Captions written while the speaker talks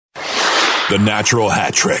The Natural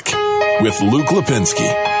Hat Trick with Luke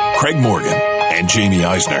Lipinski, Craig Morgan, and Jamie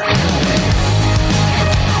Eisner.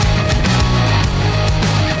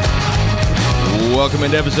 Welcome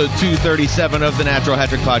into episode 237 of the Natural Hat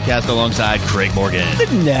Trick podcast alongside Craig Morgan.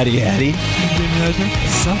 The Natty Hattie.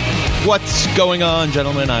 What's going on,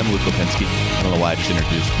 gentlemen? I'm Luke Lipinski. I don't know why I just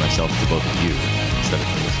introduced myself to both of you instead of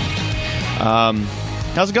listening.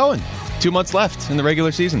 How's it going? 2 months left in the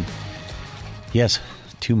regular season. Yes,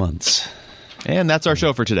 2 months. And that's our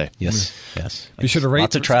show for today. Yes. Be sure to rate,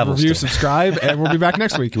 Lots of travel review, still. subscribe, and we'll be back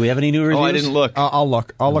next week. Do we have any new reviews? Oh, I didn't look. I'll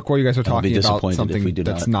look while you guys are talking be about disappointed if we something do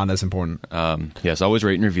that's not as important. Yes, always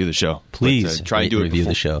rate and review the show. Please But, try and rate do and it review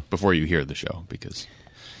before, the show. before you hear the show, because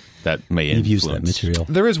that may You've influence. used that material.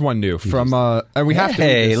 There is one new from, and we have to.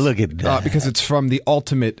 Hey, read this, look at that. because it's from the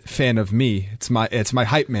ultimate fan of me. It's my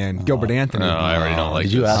hype man, Gilbert Anthony. No, I already don't like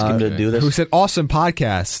Did you this. ask him to do this? Who said, awesome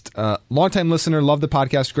podcast. Longtime listener, love the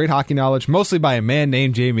podcast, great hockey knowledge, mostly by a man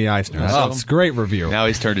named Jamie Eisner. So it's a great review. Now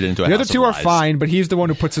he's turned it into a The house other two of are lies. fine, but he's the one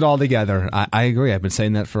who puts it all together. I agree. I've been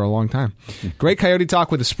saying that for a long time. Great Coyote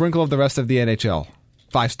talk with a sprinkle of the rest of the NHL.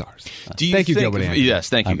 5 stars. Thank you, Gilbert Anthony. Yes,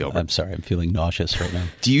 thank you, Gilbert. I'm sorry. I'm feeling nauseous right now.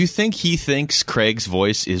 Do you think he thinks Craig's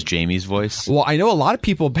voice is Jamie's voice? Well, I know a lot of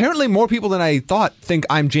people, apparently more people than I thought, think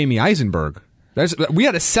I'm Jamie Eisenberg. We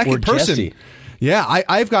had a second Or person. Jesse. Yeah,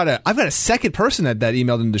 I've got a second person that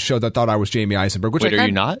emailed into the show that thought I was Jamie Eisenberg. Which Wait, I are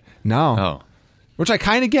you not? No. Oh. Which I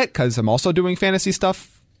kind of get because I'm also doing fantasy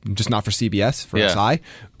stuff, just not for CBS, for Yeah. SI.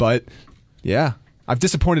 But yeah, I've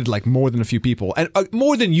disappointed like more than a few people, and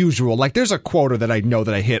more than usual. Like there's a quota that I know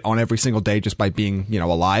that I hit on every single day just by being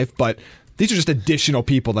alive. But these are just additional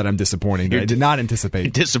people that I'm disappointing that I did not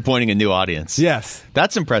anticipate. Disappointing a new audience. Yes,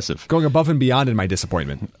 That's impressive. going above and beyond in my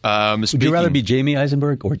disappointment. Would you rather be Jamie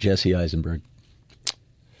Eisenberg or Jesse Eisenberg?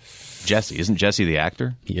 Jesse? Isn't Jesse the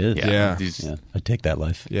actor? He is. Yeah. Yeah, I'd take that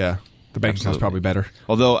life. Yeah, the bank account's probably better.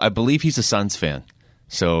 Although I believe he's a Suns fan,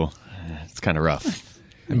 so it's kind of rough.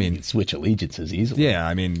 I mean, Switch allegiances easily. yeah,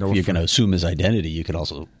 I mean, If you're going to assume his identity, you could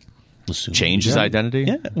also assume Change his identity?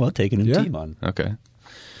 Yeah, well, take a new team on. Okay.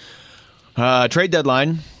 Trade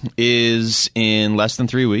deadline is in less than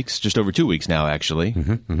 3 weeks, just over 2 weeks now, actually.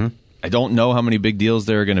 I don't know how many big deals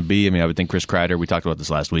there are going to be. I mean, I would think Chris Kreider, we talked about this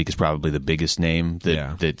last week, is probably the biggest name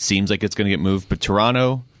that seems like it's going to get moved. But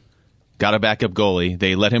Toronto got a backup goalie.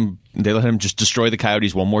 They let him just destroy the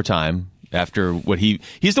Coyotes one more time after what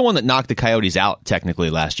he's the one that knocked the Coyotes out technically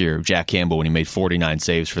last year, Jack Campbell, when he made 49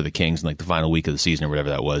 saves for the Kings in like the final week of the season or whatever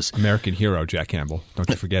that was. American hero Jack Campbell. Don't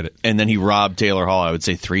you forget it. And then he robbed Taylor Hall, I would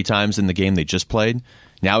say 3 times in the game they just played.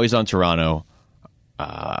 Now he's on Toronto.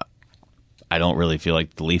 I don't really feel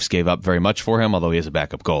like the Leafs gave up very much for him, although he has a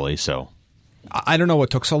backup goalie. So I don't know what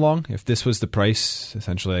took so long. If this was the price,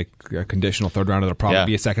 essentially like a conditional third rounder, there'll probably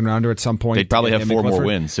be a second rounder at some point. they'd probably have in 4 more Clifford.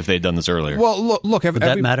 wins if they'd done this earlier. Well, look. Would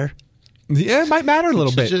that matter? Yeah, it might matter a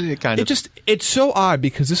little bit. Kind of. It's so odd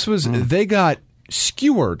because this was they got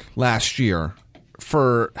skewered last year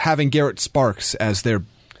for having Garrett Sparks as their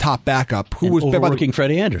top backup, who was overworking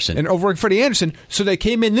Freddie Anderson. and overworking Freddie Anderson. So they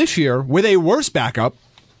came in this year with a worse backup.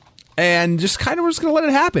 And just kind of was going to let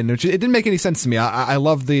it happen. It didn't make any sense to me. I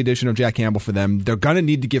love the addition of Jack Campbell for them. They're going to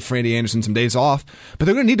need to give Freddie Anderson some days off, but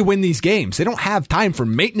they're going to need to win these games. They don't have time for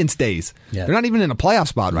maintenance days. Yeah. They're not even in a playoff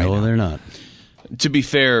spot right now. No, they're not. To be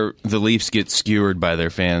fair, the Leafs get skewered by their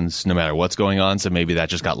fans no matter what's going on, so maybe that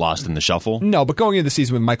just got lost in the shuffle. No, but going into the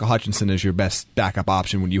season with Michael Hutchinson as your best backup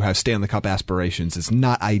option when you have Stanley Cup aspirations is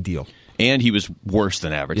not ideal. And he was worse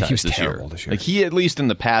than advertised He was this terrible year. this year. Like he, at least in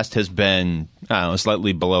the past, has been, I don't know,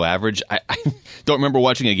 slightly below average. I don't remember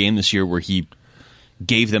watching a game this year where he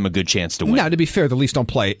gave them a good chance to win. Now, to be fair, the Leafs don't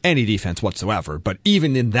play any defense whatsoever, but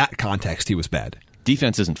even in that context, he was bad.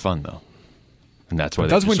 Defense isn't fun, though. And that's why It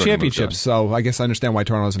they does just win sort of moved championships, so I guess I understand why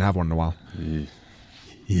Toronto doesn't have one in a while.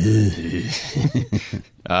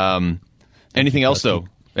 Anything else, though,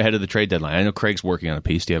 ahead of the trade deadline? I know Craig's working on a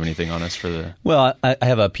piece. Do you have anything on us for the... Well, I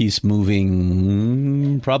have a piece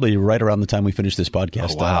moving probably right around the time we finish this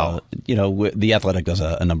podcast. Oh, wow. The Athletic does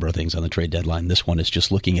a number of things on the trade deadline. This one is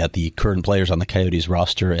just looking at the current players on the Coyotes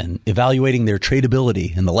roster and evaluating their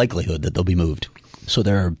tradability and the likelihood that they'll be moved. So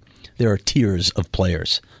there are tiers of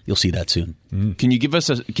players. You'll see that soon. Can you give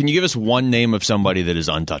us one name of somebody that is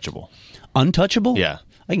untouchable? Untouchable? Yeah.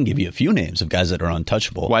 I can give you a few names of guys that are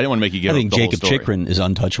untouchable. Well, I didn't want to make you give I think the whole Jacob story. Chychrun is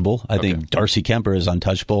untouchable. I think Darcy Kemper is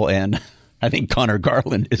untouchable. And I think Connor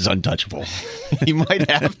Garland is untouchable. He might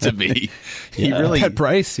have to be. He really... Ted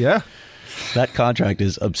Price, yeah. That contract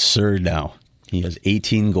is absurd now. He has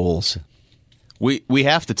 18 goals. We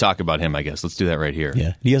have to talk about him, I guess. Let's do that right here.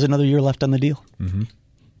 Yeah. He has another year left on the deal.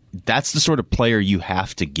 That's the sort of player you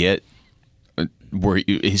have to get where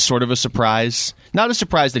he's sort of a surprise. Not a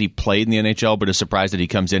surprise that he played in the NHL, but a surprise that he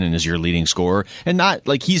comes in and is your leading scorer. And not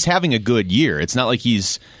like he's having a good year. It's not like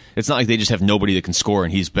they just have nobody that can score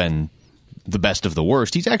and he's been the best of the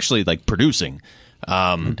worst. He's actually like producing.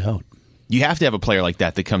 No doubt. You have to have a player like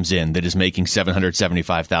that comes in that is making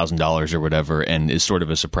 $775,000 or whatever and is sort of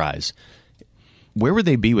a surprise. Where would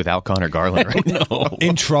they be without Connor Garland right now?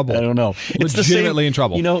 In trouble. I don't know. It's legitimately in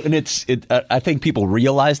trouble. And I think people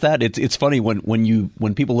realize that. It's funny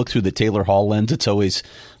when people look through the Taylor Hall lens, it's always,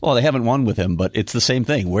 well, they haven't won with him, but it's the same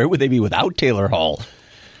thing. Where would they be without Taylor Hall?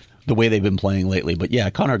 The way they've been playing lately. But yeah,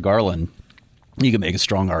 Connor Garland, you can make a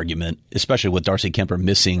strong argument, especially with Darcy Kemper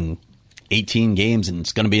missing 18 games, and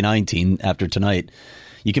it's going to be 19 after tonight.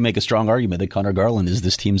 You can make a strong argument that Connor Garland is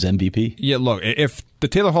this team's MVP. Yeah, look, if the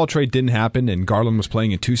Taylor Hall trade didn't happen and Garland was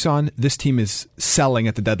playing in Tucson, this team is selling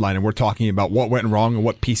at the deadline, and we're talking about what went wrong and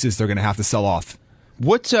what pieces they're going to have to sell off.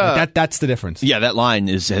 That's the difference. Yeah, that line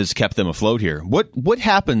has kept them afloat here. What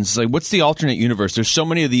happens? Like, what's the alternate universe? There's so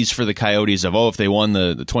many of these for the Coyotes of if they won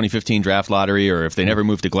the 2015 draft lottery, or if they never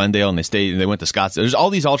moved to Glendale and they went to Scottsdale. There's all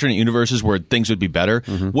these alternate universes where things would be better.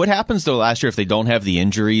 Mm-hmm. What happens though last year if they don't have the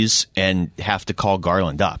injuries and have to call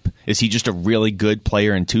Garland up? Is he just a really good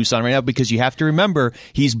player in Tucson right now? Because you have to remember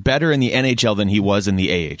he's better in the NHL than he was in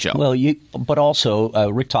the AHL. Well, but also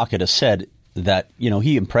Rick Tocchet has said that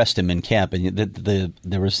he impressed him in camp, and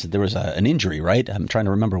there was an injury, right? I'm trying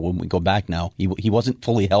to remember when we go back now. He wasn't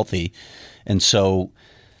fully healthy, and so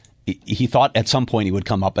he thought at some point he would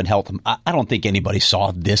come up and help him. I don't think anybody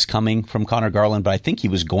saw this coming from Connor Garland, but I think he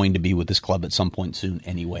was going to be with this club at some point soon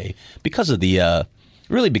anyway, because of the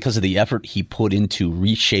effort he put into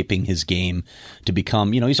reshaping his game to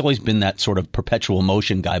become. He's always been that sort of perpetual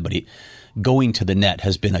motion guy, but going to the net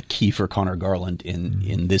has been a key for Connor Garland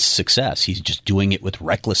in this success. He's just doing it with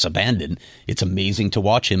reckless abandon. It's amazing to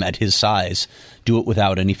watch him at his size do it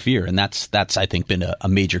without any fear, and that's I think been a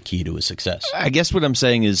major key to his success. I guess what I'm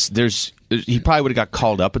saying is he probably would have got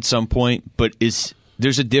called up at some point, but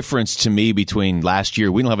there's a difference to me between last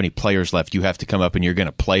year. We don't have any players left. You have to come up and you're going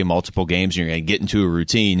to play multiple games and you're going to get into a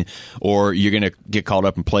routine, or you're going to get called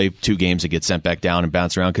up and play 2 games and get sent back down and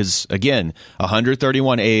bounce around. Because, again,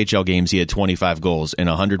 131 AHL games, he had 25 goals. In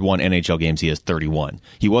 101 NHL games, he has 31.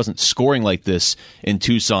 He wasn't scoring like this in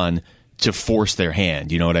Tucson to force their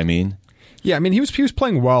hand. You know what I mean? Yeah, I mean, he was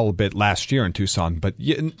playing well a bit last year in Tucson, but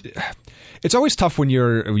it's always tough when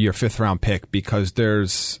you're your 5th-round pick because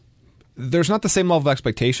there's not the same level of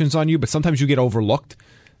expectations on you, but sometimes you get overlooked.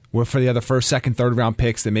 Where for the other 1st, 2nd, 3rd round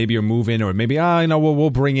picks that maybe you're moving, or maybe we'll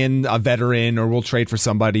bring in a veteran or we'll trade for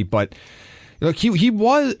somebody. But look, he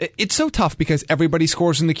was. It's so tough because everybody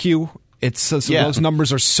scores in the queue. Those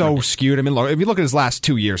numbers are so skewed. I mean, look, if you look at his last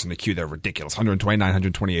 2 years in the queue, they're ridiculous: 129,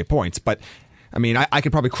 128 points. But I mean, I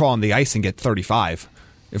could probably crawl on the ice and get 35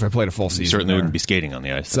 if I played a full season. You certainly wouldn't be skating on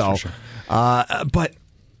the ice. That's for sure. But.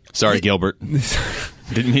 Sorry, Gilbert.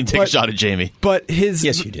 Didn't mean to take a shot at Jamie. But yes,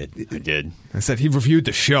 you did. I did. I said he reviewed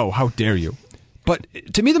the show. How dare you? But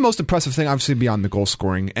to me, the most impressive thing, obviously, beyond the goal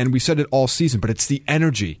scoring, and we said it all season, but it's the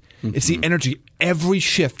energy. Mm-hmm. It's the energy every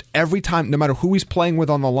shift, every time, no matter who he's playing with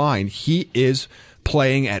on the line, he is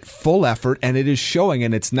playing at full effort, and it is showing.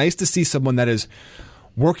 And it's nice to see someone that is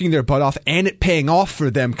working their butt off and it paying off for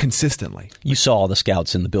them consistently. You saw all the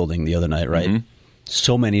scouts in the building the other night, right? Mm-hmm.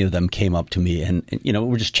 So many of them came up to me, and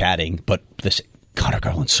we're just chatting, but this Connor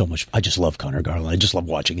Garland so much. I just love Connor Garland. I just love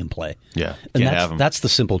watching him play. Yeah, and that's the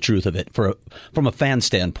simple truth of it. From a fan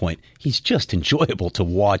standpoint, he's just enjoyable to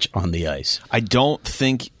watch on the ice. I don't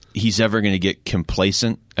think he's ever going to get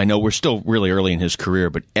complacent. I know we're still really early in his career,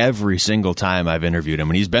 but every single time I've interviewed him,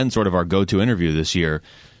 and he's been sort of our go-to interview this year,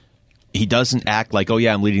 he doesn't act like, oh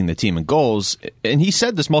yeah, I'm leading the team in goals. And he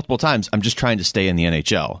said this multiple times, I'm just trying to stay in the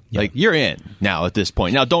NHL. Yeah. Like, you're in now at this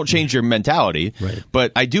point. Now, don't change your mentality. Right.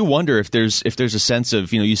 But I do wonder if there's a sense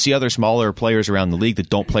of, you see other smaller players around the league that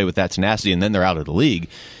don't play with that tenacity and then they're out of the league.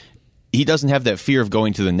 He doesn't have that fear of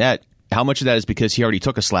going to the net. How much of that is because he already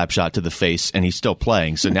took a slap shot to the face and he's still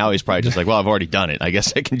playing? So now he's probably just like, well, I've already done it. I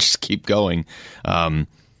guess I can just keep going.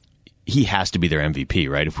 He has to be their MVP,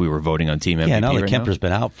 right? If we were voting on team MVP, yeah. Now that Kemper's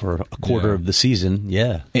been out for a quarter of the season,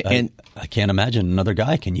 yeah, and I can't imagine another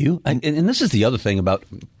guy. Can you? And this is the other thing about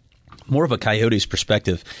more of a Coyotes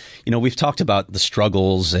perspective. We've talked about the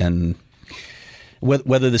struggles and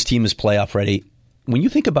whether this team is playoff ready. When you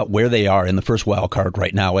think about where they are in the first wild card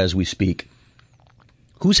right now, as we speak,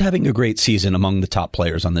 who's having a great season among the top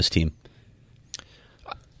players on this team?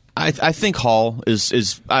 I think Hall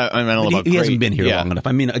is. I don't know about. He great. hasn't been here long enough.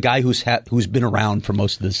 I mean, a guy who's been around for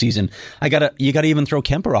most of the season. You got to even throw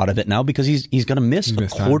Kemper out of it now because he's going to miss a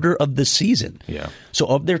quarter of the season. Yeah. So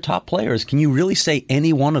of their top players, can you really say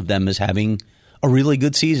any one of them is having a really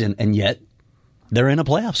good season, and yet they're in a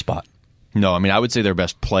playoff spot? No, I mean I would say their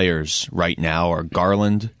best players right now are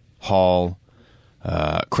Garland, Hall,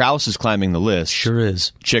 Krause is climbing the list. Sure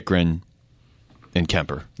is. Chychrun. And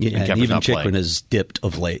Kemper. Yeah, and even Chychrun has dipped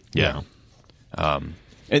of late. Yeah.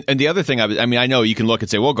 And the other thing, I know you can look and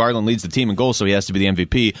say, well, Garland leads the team in goals, so he has to be the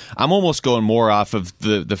MVP. I'm almost going more off of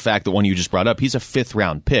the fact that one you just brought up, he's a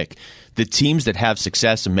fifth-round pick. The teams that have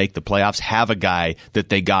success and make the playoffs have a guy that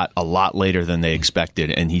they got a lot later than they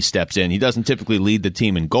expected, and he steps in. He doesn't typically lead the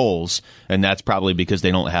team in goals, and that's probably because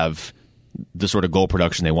they don't have the sort of goal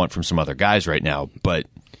production they want from some other guys right now, but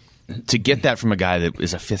to get that from a guy that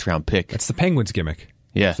is a fifth-round pick. That's the Penguins gimmick.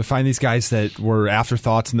 Yeah. To find these guys that were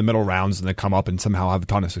afterthoughts in the middle rounds and then come up and somehow have a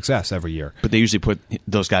ton of success every year. But they usually put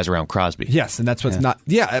those guys around Crosby. Yes, and that's what's not...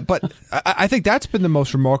 Yeah, but I think that's been the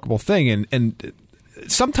most remarkable thing. And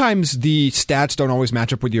sometimes the stats don't always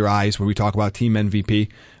match up with your eyes when we talk about team MVP.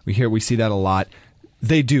 We see that a lot.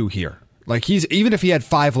 They do here. Like even if he had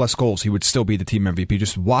 5 less goals, he would still be the team MVP.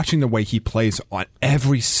 Just watching the way he plays on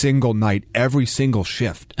every single night, every single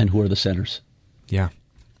shift. And who are the centers? Yeah.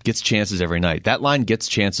 Gets chances every night. That line gets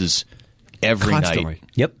chances every Constantly. night.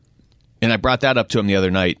 Yep. And I brought that up to him the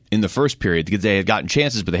other night in the first period because they had gotten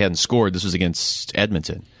chances, but they hadn't scored. This was against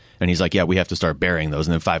Edmonton. And he's like, yeah, we have to start burying those.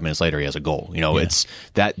 And then 5 minutes later, he has a goal. It's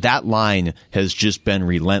that line has just been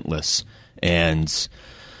relentless. And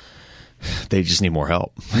they just need more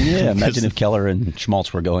help. Yeah, imagine if Keller and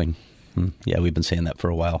Schmaltz were going. Yeah, we've been saying that for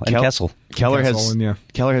a while. And Kessel. Keller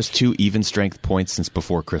has 2 even strength points since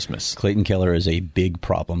before Christmas. Clayton Keller is a big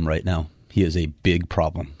problem right now. He is a big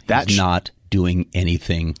problem. That's He's not doing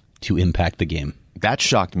anything to impact the game. That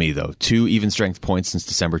shocked me, though. 2 even strength points since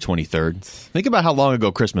December 23rd. Think about how long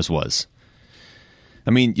ago Christmas was.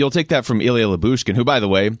 I mean, you'll take that from Ilya Lyubushkin, who, by the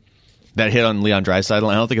way, that hit on Leon Draisaitl,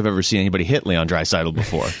 I don't think I've ever seen anybody hit Leon Draisaitl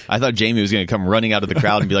before. I thought Jamie was going to come running out of the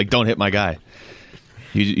crowd and be like, don't hit my guy.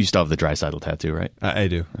 You still have the Draisaitl tattoo, right? I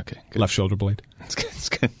do. Okay, good. Left shoulder blade. It's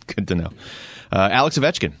good to know. Alex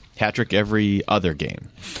Ovechkin, hat-trick every other game.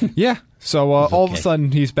 Yeah. So all of a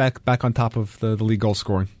sudden, he's back on top of the league goal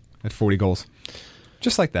scoring at 40 goals.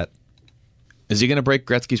 Just like that. Is he going to break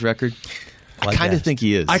Gretzky's record? I kind of think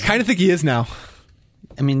he is. I kind of think he is now.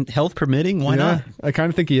 I mean, health permitting, why not? I kind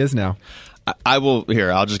of think he is now. I will.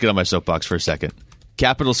 Here, I'll just get on my soapbox for a second.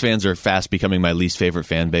 Capitals fans are fast becoming my least favorite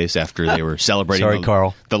fan base after they were celebrating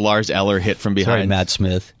Carl. the Lars Eller hit from behind. Sorry, Matt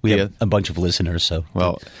Smith. We have a bunch of listeners, so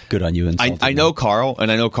good on you. I know Carl,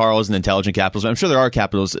 and I know Carl is an intelligent Capitals fan. I'm sure there are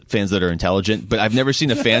Capitals fans that are intelligent, but I've never seen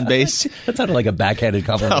a fan base. That sounded like a backhanded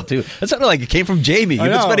compliment, too. That sounded like it came from Jamie. You've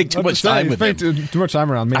been spending too much time with him. Too much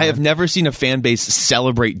time around me. I have never seen a fan base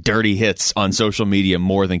celebrate dirty hits on social media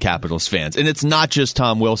more than Capitals fans. And it's not just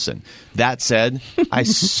Tom Wilson. That said, I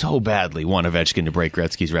so badly want Ovechkin to break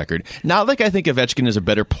Gretzky's record. Not like I think Ovechkin is a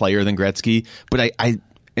better player than Gretzky, but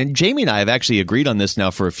and Jamie and I have actually agreed on this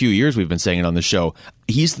now for a few years. We've been saying it on the show.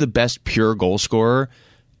 He's the best pure goal scorer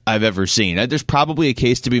I've ever seen. There's probably a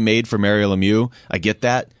case to be made for Mario Lemieux. I get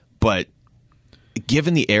that, but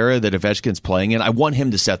given the era that Ovechkin's playing in, I want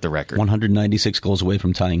him to set the record. 196 goals away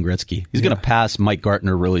from tying Gretzky. He's going to pass Mike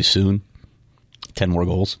Gartner really soon. 10 more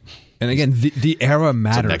goals. And again, the era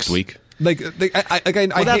matters. So next week.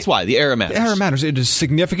 That's why the era matters. The era matters. It is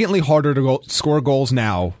significantly harder to score goals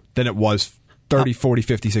now than it was 30, 40,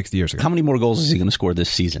 50, 60 years ago. How many more goals is he going to score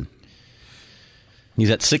this season?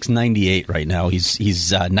 He's at 698 right now.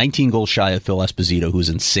 He's 19 goals shy of Phil Esposito, who's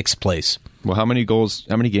in 6th place. Well, how many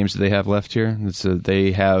games do they have left here?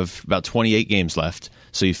 They have about 28 games left.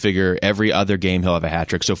 So you figure every other game he'll have a hat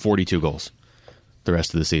trick. So 42 goals the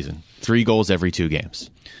rest of the season. 3 goals every 2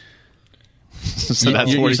 games. So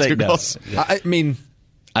that's 42 goals. I mean,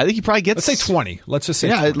 I think he probably gets... Let's say 20. Let's just say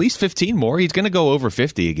 20. at least 15 more. He's going to go over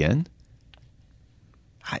 50 again.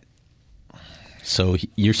 So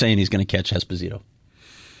you're saying he's going to catch Esposito?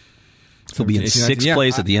 He'll be in 6th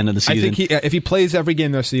place at the end of the season. I think if he plays every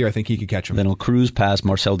game this year, I think he could catch him. Then he'll cruise past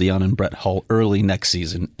Marcel Dion and Brett Hull early next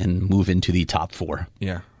season and move into the top 4.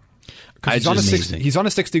 Yeah. He's on a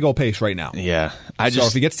 60-goal pace right now. Yeah. So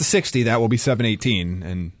if he gets to 60, that will be 718,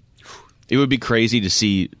 and... It would be crazy to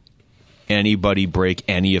see anybody break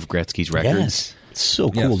any of Gretzky's records. Yes. It's so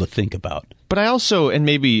cool to think about. But I also, and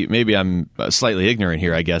maybe I'm slightly ignorant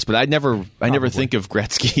here, I guess, but I never think of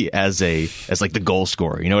Gretzky as like the goal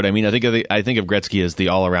scorer. You know what I mean? I think of Gretzky as the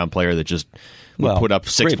all around player that just would put up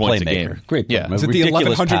 6 great points a playmaker. game. Great yeah. playmaker. Is it the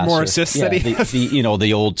Ridiculous 1,100 more passer. assists that he has?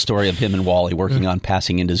 The old story of him and Wally working on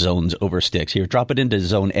passing into zones over sticks. Here, drop it into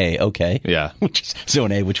zone A, okay. Yeah. Which is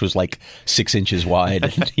zone A, which was like 6 inches wide,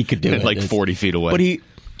 and he could do it. Like 40 feet away. But do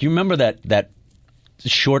you remember that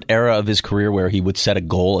short era of his career where he would set a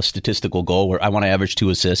goal, a statistical goal, where I want to average 2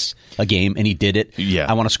 assists a game, and he did it. Yeah.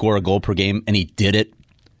 I want to score a goal per game, and he did it.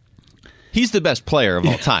 He's the best player of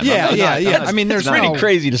all time. Yeah. I mean, there's It's pretty no-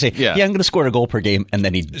 crazy to say, Yeah. I'm going to score a goal per game, and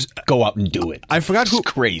then he'd go out and do it. I forgot who. It's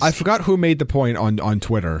crazy. I forgot who made the point on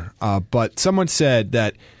Twitter, but someone said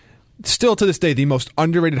that still to this day the most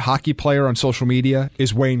underrated hockey player on social media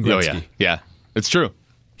is Wayne Oh, Gretzky. yeah. It's true.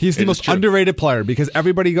 He's the It is most true. underrated player because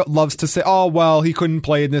everybody loves to say, "Oh, well, he couldn't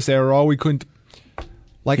play in this era. Oh, we couldn't."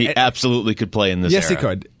 Like, He absolutely could play in this yes, era. he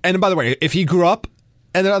could. And by the way, if he grew up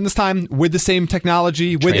and on this time with the same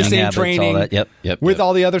technology, with the Training same habits, all training, that. Yep. with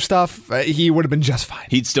all the other stuff, he would have been just fine.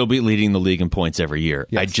 He'd still be leading the league in points every year.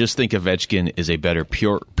 Yes. I just think Ovechkin is a better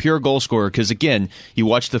pure goal scorer because, again, you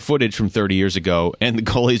watch the footage from 30 years ago, and the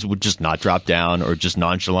goalies would just not drop down or just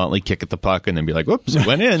nonchalantly kick at the puck and then be like, whoops, it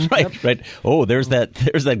went in. Right. Oh, there's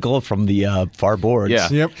that goal from the far boards. Yeah.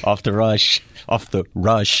 Yep. Off the rush. I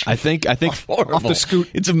think Horrible. Off the scoot.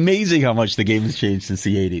 It's amazing how much the game has changed since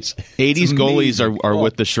the 80s. 80s goalies amazing. are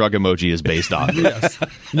what the shrug emoji is based off.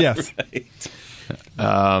 Yes. Like,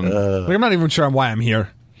 I'm not even sure why I'm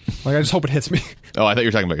here. Like, I just hope it hits me. Oh, I thought you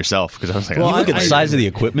were talking about yourself because I was like, Well, You look at the I- size of the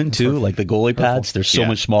equipment, too, like the goalie pads, they're so Yeah.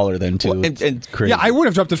 much smaller than two. Well, and- It's crazy. Yeah, I wouldn't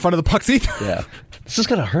have jumped in front of the pucks either. Yeah. This is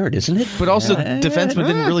going to hurt, isn't it? But also, defensemen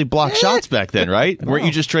didn't really block shots back then, right? Weren't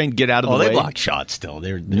you just trained to get out of Oh, the they way? block shots still.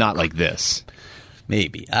 They're Not like this.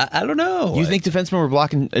 maybe. I don't know. You think defensemen were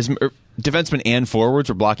blocking defensemen and forwards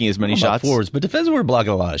were blocking as many About shots? forwards, but defensemen were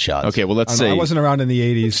blocking a lot of shots. Okay, well, let's I don't know, say I wasn't around in the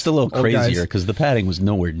 80s. It's still a little Old guys. crazier because the padding was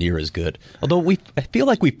nowhere near as good. Although I feel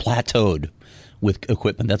like we plateaued with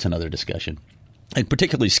equipment. That's another discussion, and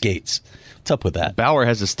particularly skates. What's up with that? Bauer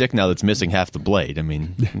has a stick now that's missing half the blade. I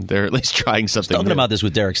mean, they're at least trying something. Talking new. about this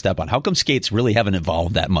with Derek Stepan. How come skates really haven't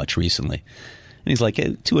evolved that much recently? And he's like,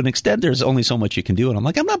 to an extent, there's only so much you can do. And I'm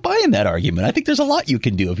like, I'm not buying that argument. I think there's a lot you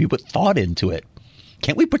can do if you put thought into it.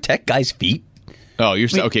 Can't we protect guys' feet? Oh,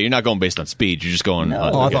 okay. You're not going based on speed. You're just going. No.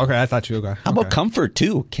 on, I thought you were. How about comfort,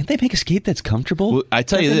 too? Can't they make a skate that's comfortable? Well, I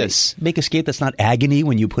tell you Can't they this. Make a skate that's not agony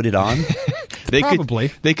when you put it on?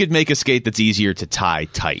 Probably. They could make a skate that's easier to tie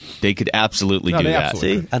tight. They could absolutely No, do they that.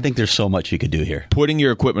 absolutely See? I think there's so much you could do here. Putting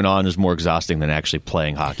your equipment on is more exhausting than actually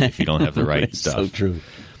playing hockey if you don't have the right It's stuff. so true.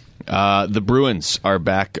 The Bruins are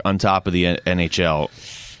back on top of the NHL.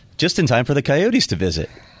 Just in time for the Coyotes to visit.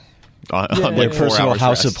 On Their like 4 personal hours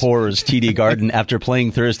house rest. of horrors, TD Garden, after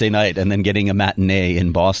playing Thursday night and then getting a matinee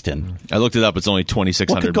in Boston. I looked it up. It's only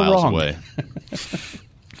 2,600 What could go miles wrong? away.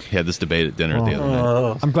 We had this debate at dinner the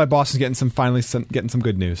other night. I'm glad Boston's getting some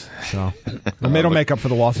good news. So and they don't make up for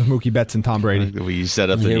the loss of Mookie Betts and Tom Brady. We set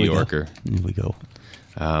up the Here New we go. Yorker. Here we go.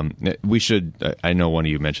 We should. I know one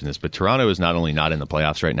of you mentioned this, but Toronto is not only not in the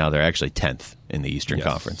playoffs right now; they're actually 10th in the Eastern Yes.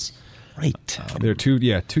 Conference. Right. They're two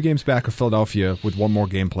games back of Philadelphia with one more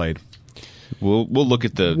game played. We'll look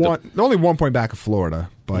at the They're only 1 point back of Florida,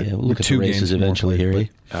 but Yeah, we'll with look at the 2 races games more eventually played.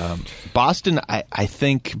 here. Boston. I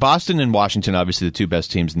think Boston and Washington, obviously the two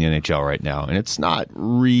best teams in the NHL right now, and it's not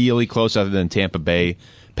really close other than Tampa Bay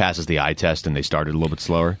passes the eye test and they started a little bit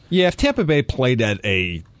slower. Yeah, if Tampa Bay played at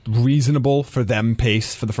a reasonable for them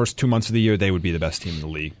pace for the first 2 months of the year, they would be the best team in the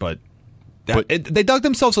league. But they dug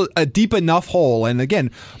themselves a deep enough hole. And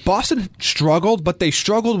again, Boston struggled, but they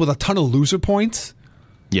struggled with a ton of loser points.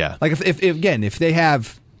 Yeah, Like if they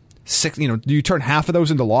have 6, you turn half of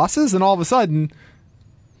those into losses, and all of a sudden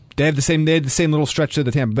they had the same little stretch that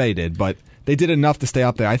the Tampa Bay did. But they did enough to stay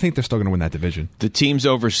up there. I think they're still going to win that division. the teams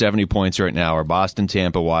over 70 points right now are Boston,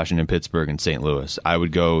 Tampa, Washington, Pittsburgh, and St. Louis.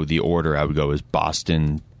 The order I would go is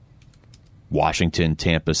Boston, Washington,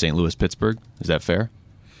 Tampa, St. Louis, Pittsburgh. Is that fair?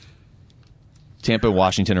 Tampa and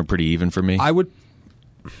Washington are pretty even for me. I would,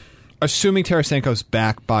 assuming Tarasenko's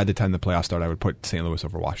back by the time the playoffs start, I would put St. Louis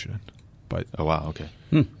over Washington. But Oh, wow. Okay.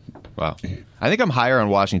 Wow. I think I'm higher on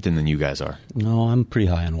Washington than you guys are. No, I'm pretty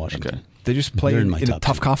high on Washington. Okay. they just play They're in in my a top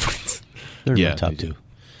tough two. conference. They're in Yeah, my top they do.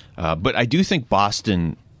 two. But I do think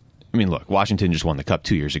Boston. I mean, look, Washington just won the Cup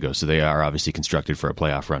 2 years ago, so they are obviously constructed for a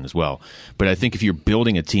playoff run as well. But I think if you're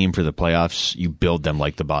building a team for the playoffs, you build them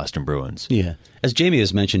like the Boston Bruins. Yeah. As Jamie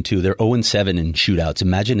has mentioned, too, they're 0-7 in shootouts.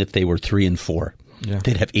 Imagine if they were 3-4. Yeah.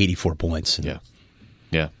 They'd have 84 points. Yeah.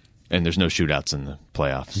 Yeah. And there's no shootouts in the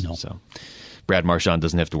playoffs. No. So Brad Marchand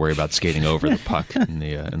doesn't have to worry about skating over the puck in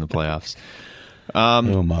the playoffs.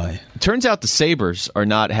 Oh, my. Turns out the Sabres are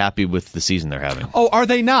not happy with the season they're having. Oh, are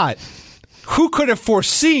they not? Who could have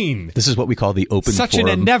foreseen? This is what we call the open Such an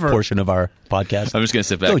forum endeavor. portion of our podcast. I'm just going to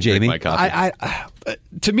sit back and drink my coffee.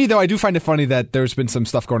 To me, though, I do find it funny that there's been some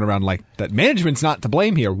stuff going around like that management's not to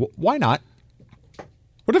blame here. Why not?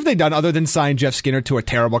 What have they done other than sign Jeff Skinner to a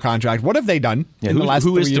terrible contract? What have they done in the last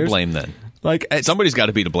 3 years? Who is to blame then? Like somebody's got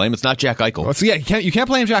to be to blame. It's not Jack Eichel. Well, so yeah, you can't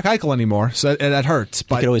blame Jack Eichel anymore. So that hurts.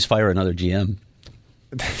 But you could always fire another GM.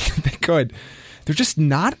 They could. They're just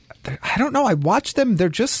not. I don't know. I watch them. They're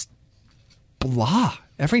just blah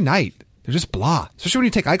every night. They're just blah. Especially when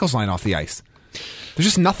you take Eichel's line off the ice. There's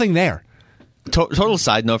just nothing there. Total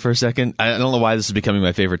side note for a second. I don't know why this is becoming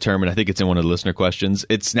my favorite term, and I think it's in one of the listener questions.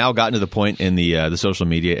 It's now gotten to the point in the social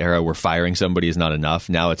media era where firing somebody is not enough.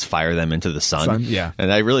 Now it's fire them into the sun. Yeah.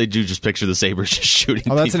 And I really do just picture the Sabres just shooting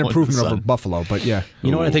people. Oh, that's an improvement over Buffalo, but yeah.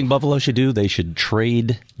 You know what I think Buffalo should do? They should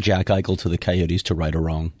trade Jack Eichel to the Coyotes to right a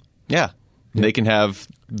wrong. Yeah. They can have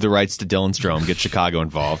the rights to Dylan Strome, get Chicago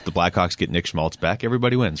involved. The Blackhawks get Nick Schmaltz back.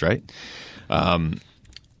 Everybody wins, right?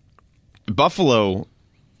 Buffalo,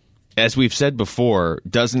 as we've said before,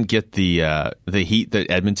 doesn't get the heat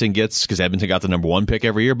that Edmonton gets because Edmonton got the number 1 pick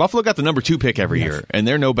every year. Buffalo got the number 2 pick every year, and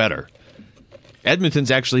they're no better.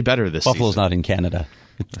 Edmonton's actually better this Buffalo's season. not in Canada.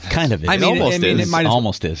 It kind of is. It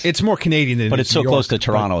almost is. It's more Canadian than but it's so New close York, to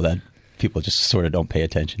Toronto that people just sort of don't pay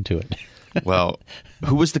attention to it. Well,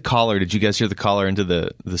 who was the caller? Did you guys hear the caller into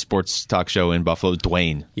the sports talk show in Buffalo?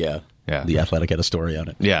 Dwayne. Yeah. Yeah. The Athletic had a story on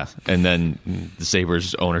it. Yeah, and then the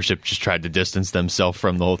Sabres ownership just tried to distance themselves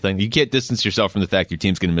from the whole thing. You can't distance yourself from the fact your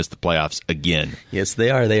team's going to miss the playoffs again. Yes,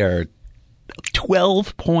 they are. They are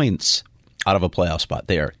 12 points out of a playoff spot.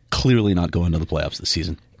 They are clearly not going to the playoffs this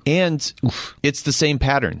season. And it's the same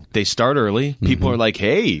pattern. They start early. People are like,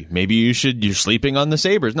 hey, maybe you're sleeping on the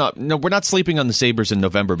Sabres. No, we're not sleeping on the Sabres in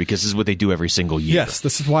November because this is what they do every single year. Yes,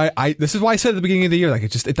 this is why I said at the beginning of the year, like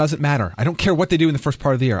it doesn't matter. I don't care what they do in the first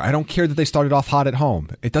part of the year. I don't care that they started off hot at home.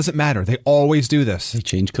 It doesn't matter. They always do this. They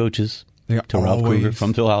change coaches They to Ralph Kruger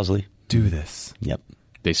from Phil Housley. Do this. Yep.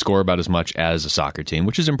 They score about as much as a soccer team,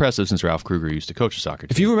 which is impressive since Ralph Kruger used to coach a soccer team.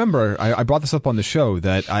 If you remember, I brought this up on the show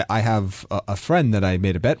that I have a friend that I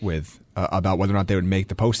made a bet with about whether or not they would make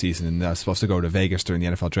the postseason, and they're supposed to go to Vegas during the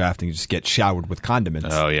NFL draft and just get showered with condiments.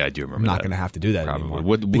 Oh, yeah, I do remember I'm not that. going to have to do that Probably. anymore.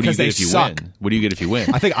 What do you because get they if you suck. win? What do you get if you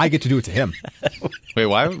win? I think I get to do it to him. Wait,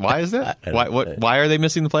 why is that? Why are they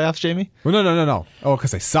missing the playoffs, Jamie? Well, no. Oh,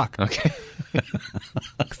 because they suck. Okay.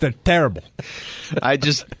 Because they're terrible. I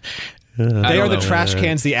just... They are the trash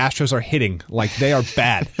cans the Astros are hitting. Like, they are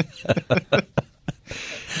bad.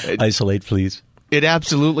 Isolate, please. It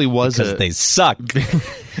absolutely was Because they suck.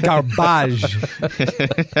 Garbage.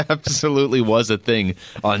 Absolutely was a thing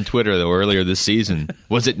on Twitter, though, earlier this season.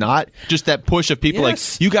 Was it not? Just that push of people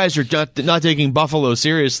Yes. like, you guys are not taking Buffalo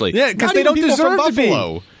seriously. Yeah, because Not they even don't people from deserve to be.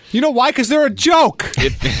 Buffalo. You know why? Because they're a joke.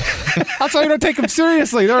 That's why you don't take them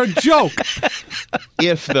seriously. They're a joke.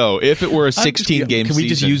 If it were a 16-game season. Can we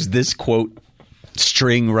just use this quote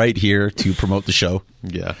string right here to promote the show?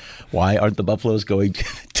 Yeah. Why aren't the Buffaloes going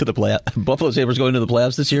to the Buffalo Sabres going to the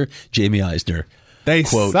playoffs this year? Jamie Eisner. They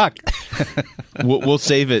Quote. suck. We'll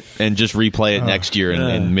save it and just replay it next year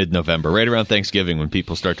in mid-November, right around Thanksgiving, when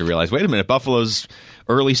people start to realize, wait a minute, Buffalo's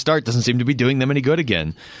early start doesn't seem to be doing them any good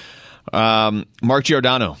again. Mark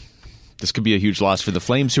Giordano. This could be a huge loss for the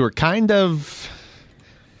Flames, who are kind of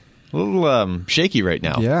a little shaky right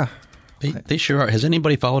now. Yeah. They sure are. Has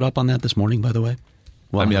anybody followed up on that this morning, by the way?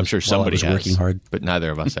 Well, I mean, I'm sure somebody was has, working hard. but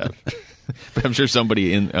neither of us have. But I'm sure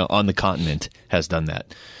somebody on the continent has done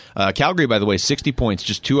that. Calgary, by the way, 60 points,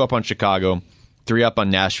 just 2 up on Chicago, 3 up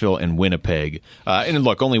on Nashville and Winnipeg. And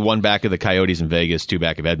look, only 1 back of the Coyotes in Vegas, 2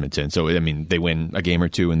 back of Edmonton. So, I mean, they win a game or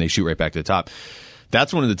 2 and they shoot right back to the top.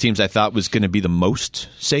 That's one of the teams I thought was going to be the most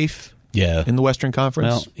safe in the Western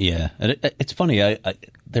Conference. Well, yeah. And it's funny.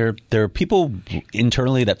 There are people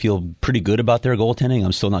internally that feel pretty good about their goaltending.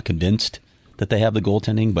 I'm still not convinced that they have the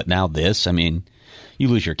goaltending. But now this, I mean, you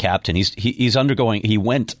lose your captain. He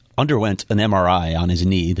underwent an MRI on his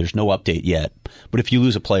knee. There's no update yet. But if you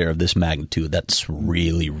lose a player of this magnitude, that's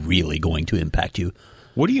really, really going to impact you.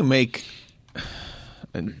 What do you make?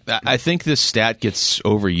 I think this stat gets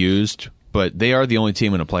overused, but they are the only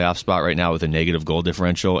team in a playoff spot right now with a negative goal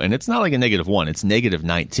differential, and it's not like a -1, it's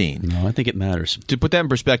 -19. No, I think it matters. To put that in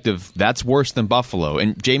perspective, that's worse than Buffalo.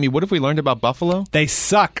 And Jamie, what have we learned about Buffalo? They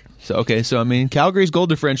suck. So I mean, Calgary's goal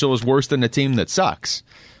differential is worse than a team that sucks.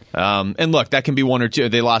 And look, that can be 1 or 2.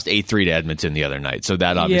 They lost 8-3 to Edmonton the other night, so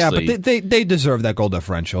that obviously... Yeah, but they deserve that goal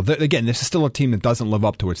differential. Again, this is still a team that doesn't live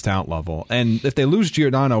up to its talent level. And if they lose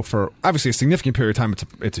Giordano for, obviously, a significant period of time,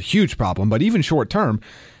 it's a huge problem. But even short term,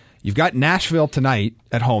 you've got Nashville tonight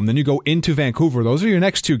at home. Then you go into Vancouver. Those are your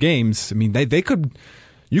next 2 games. I mean, they could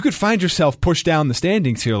you could find yourself pushed down the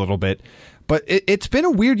standings here a little bit. But it's been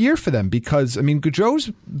a weird year for them because, I mean,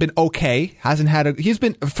 Gaudreau's been okay. He's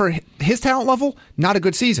been, for his talent level, not a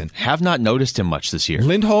good season. Have not noticed him much this year.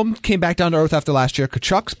 Lindholm came back down to earth after last year.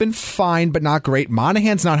 Kachuk's been fine, but not great.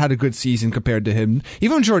 Monahan's not had a good season compared to him.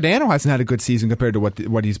 Even Giordano hasn't had a good season compared to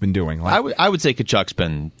what he's been doing. I would say Kachuk's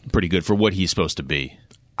been pretty good for what he's supposed to be.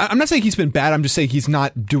 I'm not saying he's been bad. I'm just saying he's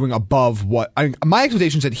not doing above what my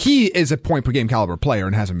expectation is that he is a point per game caliber player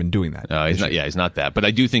and hasn't been doing that. No, he's not. Yeah, he's not that. But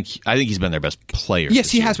I think he's been their best player. Yes,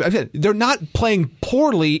 he has been. They're not playing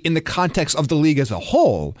poorly in the context of the league as a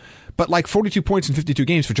whole. But like 42 points in 52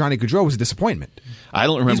 games for Johnny Gaudreau was a disappointment. I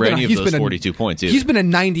don't remember any of those 42 points either. He's been a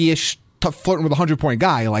 90-ish, flirting with a 100-point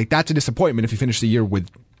guy. Like, that's a disappointment if you finish the year with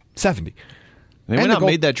 70. They went out and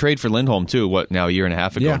made that trade for Lindholm, too, a year and a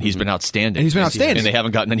half ago? Yeah. And he's been outstanding. And he's been outstanding. And they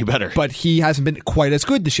haven't gotten any better. But he hasn't been quite as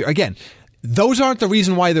good this year. Again, those aren't the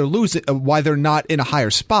reason why they're losing, why they're not in a higher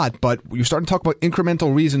spot. But you're starting to talk about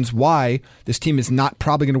incremental reasons why this team is not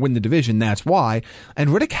probably going to win the division. That's why. And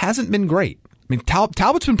Riddick hasn't been great. I mean,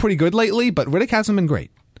 Talbot's been pretty good lately, but Riddick hasn't been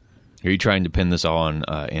great. Are you trying to pin this all on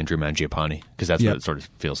Andrew Mangiapane? Because that's what it sort of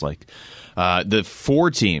feels like. The 4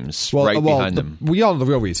 teams behind them. We all know the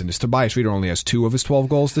real reason is Tobias Rieder only has 2 of his 12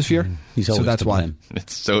 goals this year. He's always so that's why.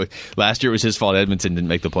 So last year it was his fault Edmonton didn't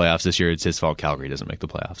make the playoffs. This year it's his fault Calgary doesn't make the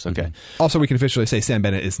playoffs. Okay. Mm-hmm. Also, we can officially say Sam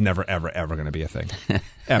Bennett is never, ever, ever going to be a thing.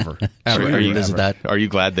 Ever. Are you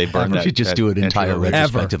glad they burned that? We should just do an entire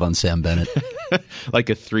retrospective on Sam Bennett. Like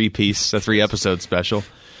a 3-episode special.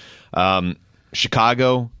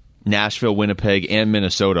 Chicago, Nashville, Winnipeg, and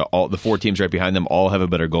Minnesota, all the 4 teams right behind them, all have a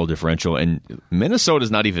better goal differential. And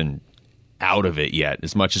Minnesota's not even out of it yet,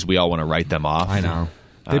 as much as we all want to write them off. I know.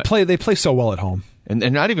 They play so well at home. And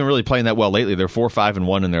they're not even really playing that well lately. They're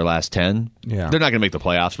 4-5-1 in their last 10. Yeah. They're not going to make the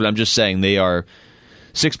playoffs, but I'm just saying they are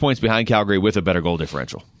 6 points behind Calgary with a better goal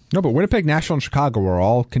differential. No, but Winnipeg, Nashville, and Chicago are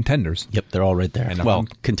all contenders. Yep, they're all right there. Well,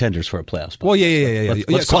 contenders for a playoff spot. Well, yeah.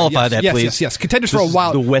 Let's qualify that, please. Yes. Contenders for a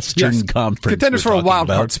wild. The Western Conference. Contenders for a wild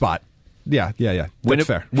card spot. Yeah. That's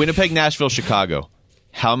fair. Winnipeg, Nashville, Chicago.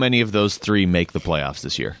 How many of those 3 make the playoffs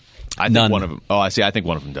this year? I think None. one of them. Oh, I see. I think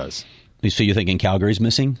one of them does. So you're thinking Calgary's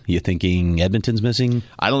missing? You're thinking Edmonton's missing?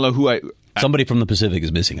 I don't know who Somebody from the Pacific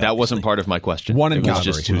is missing. That obviously wasn't part of my question. One in it was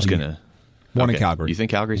Calgary. Just who's gonna. One in Calgary. You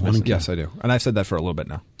think Calgary's missing? Yes, I do. And I've said that for a little bit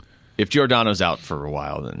now. If Giordano's out for a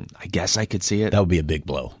while, then I guess I could see it. That would be a big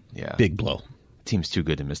blow. Yeah. Big blow. Team's too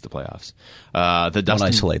good to miss the playoffs. Don't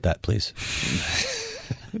isolate that, please.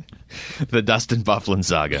 The Dustin Byfuglien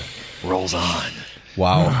saga rolls on.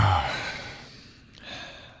 Wow.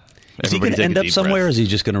 Is he going to end up somewhere, or is he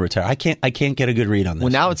just going to retire? I can't get a good read on this.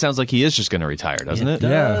 Well, now it sounds like he is just going to retire, doesn't it? It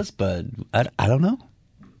does, but I don't know.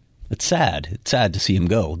 It's sad. It's sad to see him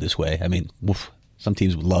go this way. I mean, some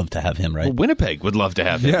teams would love to have him, right? Well, Winnipeg would love to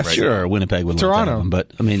have him. Yeah, right sure. now. Winnipeg would love to have him.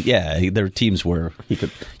 But, I mean, yeah, there are teams where he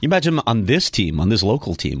could. You imagine him on this team, on this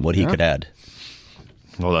local team, what he could add.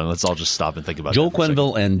 Hold on, let's all just stop and think about Joel that.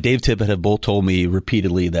 Joel Quenneville and Dave Tippett have both told me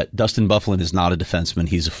repeatedly that Dustin Byfuglien is not a defenseman.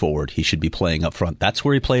 He's a forward. He should be playing up front. That's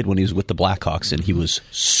where he played when he was with the Blackhawks, and he was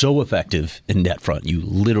so effective in net front. You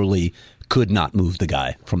literally could not move the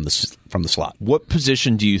guy from the slot. What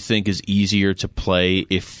position do you think is easier to play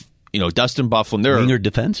if, Dustin Byfuglien... Winger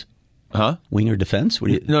defense? Huh? Winger defense?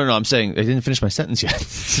 No, I'm saying I didn't finish my sentence yet.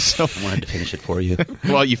 So I wanted to finish it for you.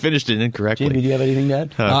 Well, you finished it incorrectly. Jamie, do you have anything to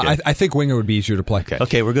add? Okay. I think winger would be easier to play.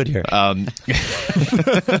 Okay, we're good here. Moving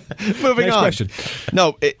Next on. question.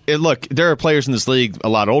 No, look, there are players in this league a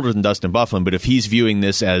lot older than Dustin Byfuglien, but if he's viewing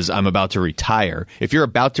this as I'm about to retire, if you're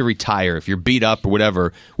about to retire, if you're beat up or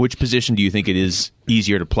whatever, which position do you think it is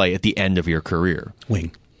easier to play at the end of your career?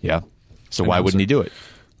 Wing. Yeah. So why wouldn't he do it?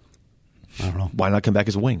 I don't know. Why not come back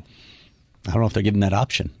as a wing? I don't know if they're given that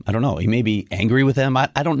option. I don't know. He may be angry with them. I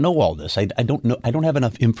don't know all this. I don't know. I don't have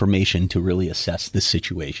enough information to really assess this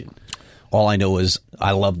situation. All I know is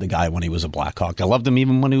I loved the guy when he was a Blackhawk. I loved him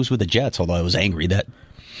even when he was with the Jets, although I was angry that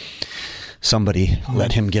somebody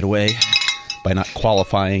let him get away by not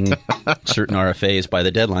qualifying certain RFAs by the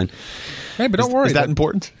deadline. Hey, but don't worry. Is that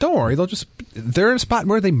important? Don't worry. They're in a spot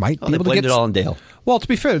where they might be able to blamed get it all on Dale. Well, to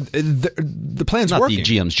be fair, the plan's It's not working. the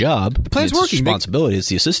GM's job. The plan's it's working. His responsibility. It's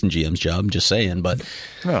the assistant GM's job. I'm just saying. But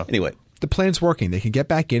anyway. The plan's working. They can get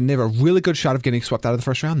back in. They have a really good shot of getting swept out of the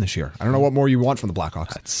first round this year. I don't know what more you want from the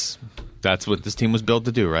Blackhawks. That's what this team was built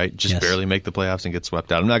to do, right? Just Yes. barely make the playoffs and get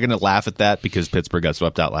swept out. I'm not going to laugh at that because Pittsburgh got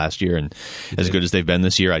swept out last year, and as good as they've been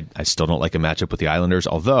this year, I still don't like a matchup with the Islanders,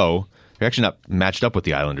 although they're actually not matched up with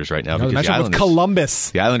the Islanders right now. No, because the matchup with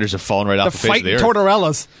Columbus. The Islanders have fallen right off the face of the fighting earth.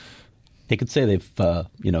 Tortorella's. They could say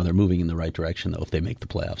they're moving in the right direction, though, if they make the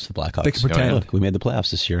playoffs. The Blackhawks. They can pretend. Look, we made the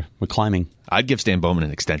playoffs this year. We're climbing. I'd give Stan Bowman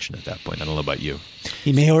an extension at that point. I don't know about you.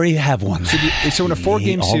 He may already have one. So in a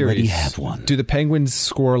 4-game series, already have one. Do the Penguins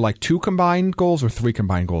score like 2 combined goals or 3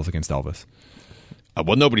 combined goals against Elvis?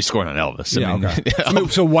 Well, nobody's scoring on Elvis. Okay.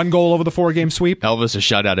 So 1 goal over the 4-game sweep? Elvis is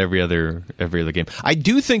shut out every other game. I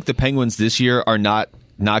do think the Penguins this year are not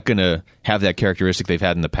going to have that characteristic they've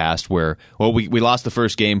had in the past where, we lost the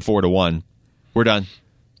first game 4-1. We're done.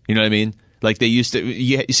 You know what I mean? Like they used to.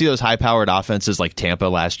 You see those high-powered offenses like Tampa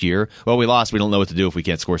last year? Well, we lost. We don't know what to do if we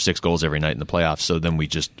can't score 6 goals every night in the playoffs, so then we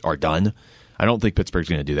just are done. I don't think Pittsburgh's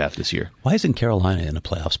going to do that this year. Why isn't Carolina in a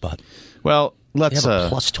playoff spot? Well, they have a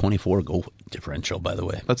plus 24 goal differential, by the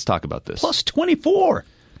way. Let's talk about this. Plus 24!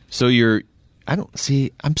 So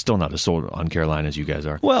I'm still not as sold on Carolina as you guys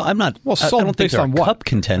are. Well, I'm not. Well, I don't think they're a what? cup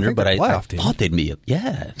contender, but I team. thought they'd be.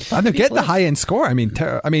 Yeah, they're getting the high end score. I mean,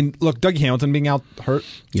 look, Dougie Hamilton being out hurt.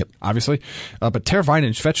 Yep, obviously, but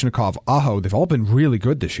Teravainen, Svechnikov, Aho, they've all been really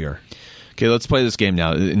good this year. Okay, let's play this game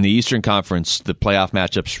now. In the Eastern Conference, the playoff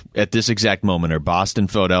matchups at this exact moment are Boston,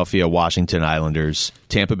 Philadelphia, Washington Islanders,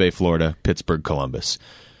 Tampa Bay, Florida, Pittsburgh, Columbus.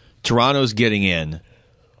 Toronto's getting in.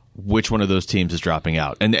 Which one of those teams is dropping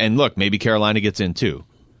out? And look, maybe Carolina gets in too.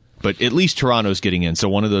 But at least Toronto's getting in, so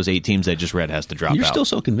one of those 8 teams I just read has to drop out. You're still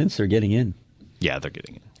so convinced they're getting in. Yeah, they're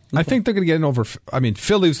getting in. I think they're going to get in over. I mean,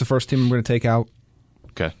 Philly's the first team I'm going to take out.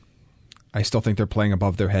 Okay. I still think they're playing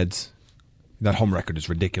above their heads. That home record is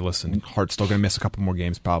ridiculous, and Hart's still going to miss a couple more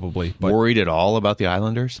games probably. But worried at all about the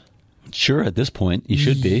Islanders? Sure, at this point, you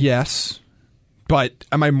should be. Yes. But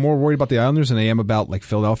am I more worried about the Islanders than I am about like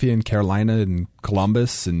Philadelphia and Carolina and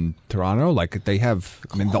Columbus and Toronto? Like they have,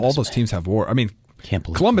 all those teams have war. I mean, can't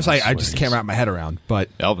believe Columbus. I just can't wrap my head around. But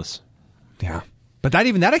Elvis, yeah. But that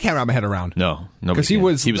I can't wrap my head around. No, because he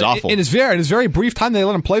was awful in his very brief time they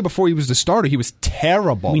let him play before he was the starter. He was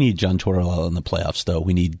terrible. We need John Tortorella in the playoffs, though.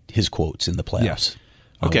 We need his quotes in the playoffs. Yes.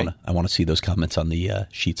 Okay, I want to see those comments on the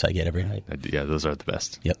sheets I get every night. Yeah, those are the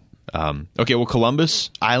best. Yep. Okay, well,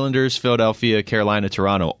 Columbus, Islanders, Philadelphia, Carolina,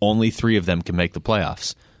 Toronto. Only 3 of them can make the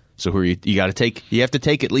playoffs. So who are you got to take? You have to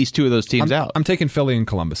take at least 2 of those teams out. I'm taking Philly and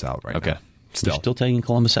Columbus out right now. You're still taking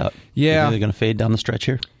Columbus out. Yeah, they're going to fade down the stretch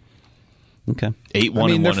here. Okay,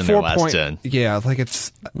 8-1-1 in their last 10. Yeah, like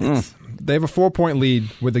it's they have a 4-point lead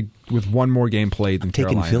with 1 more game played than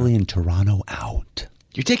Carolina. Taking Philly and Toronto out.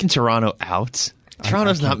 You're taking Toronto out?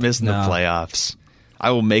 Toronto's not missing the playoffs.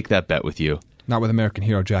 I will make that bet with you. Not with American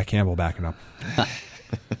hero Jack Campbell backing up.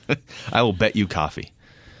 I will bet you coffee.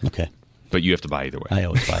 Okay. But you have to buy either way. I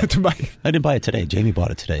always buy it. I didn't buy it today. Jamie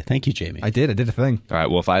bought it today. Thank you, Jamie. I did a thing. All right,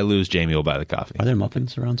 well, if I lose, Jamie will buy the coffee. Are there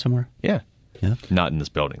muffins around somewhere? Yeah. Yeah? Not in this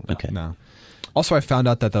building, though. Okay. No. Also, I found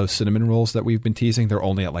out that those cinnamon rolls that we've been teasing, they're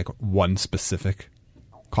only at like one specific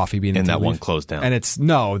coffee bean. And that one closed down. And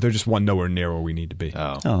they're just one nowhere near where we need to be.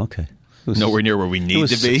 Oh, okay. Nowhere near where we need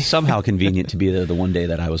to be. Somehow convenient to be there the one day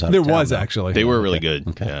that I was out there of town. There was, actually. They were really good.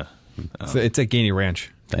 Okay. Yeah. It's at Gainey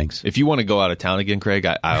Ranch. Thanks. If you want to go out of town again, Craig,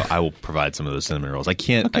 I will provide some of those cinnamon rolls. I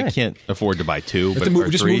can't afford to buy 2, but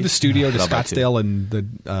just move the studio to Scottsdale and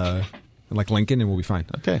the Lincoln, and we'll be fine.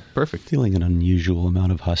 Okay, perfect. Feeling an unusual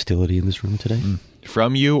amount of hostility in this room today.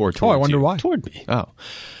 From you or towards you? I wonder why. Toward me.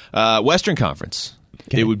 Western Conference.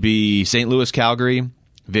 Okay. It would be St. Louis, Calgary,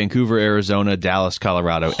 Vancouver, Arizona, Dallas,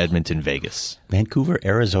 Colorado, Edmonton, Vegas. Vancouver,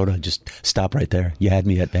 Arizona. Just stop right there. You had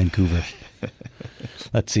me at Vancouver.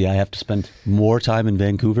 Let's see. I have to spend more time in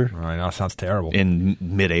Vancouver. All right, that sounds terrible. In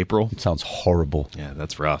mid-April? It sounds horrible. Yeah,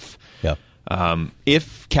 that's rough. Yeah.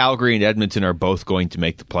 If Calgary and Edmonton are both going to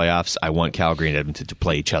make the playoffs, I want Calgary and Edmonton to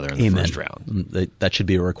play each other in the first round. That should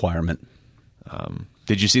be a requirement.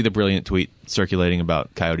 Did you see the brilliant tweet circulating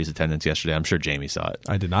about Coyotes attendance yesterday? I'm sure Jamie saw it.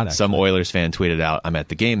 I did not, actually. Some Oilers fan tweeted out, I'm at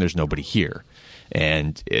the game, there's nobody here.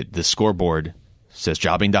 And the scoreboard says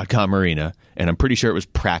jobbing.com arena, and I'm pretty sure it was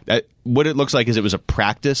practice. What it looks like is it was a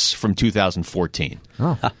practice from 2014.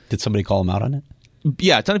 Oh. Did somebody call him out on it?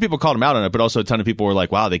 Yeah, a ton of people called him out on it, but also a ton of people were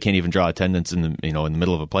like, wow, they can't even draw attendance in the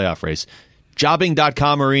middle of a playoff race.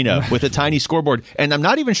 Jobbing.com arena with a tiny scoreboard, and I'm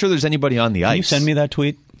not even sure there's anybody on the ice. Can you send me that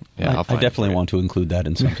tweet? Yeah, I definitely want to include that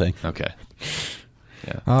in something. Okay.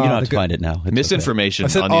 Yeah. You don't have to find it now. It's misinformation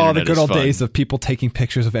okay. on the internet the good is old fun. days of people taking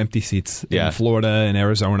pictures of empty seats in Florida and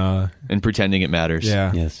Arizona. And pretending it matters.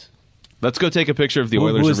 Yeah. Yes. Let's go take a picture of the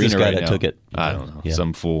Oilers who is arena this guy right that now. took it? I don't know. Yeah.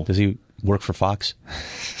 Some fool. Does he work for Fox?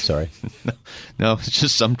 Sorry. No, it's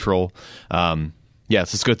just some troll.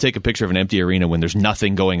 Yes, let's go take a picture of an empty arena when there's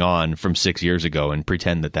nothing going on from 6 years ago and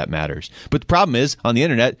pretend that matters. But the problem is, on the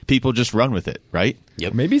internet, people just run with it, right?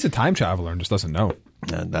 Yep. Maybe he's a time traveler and just doesn't know.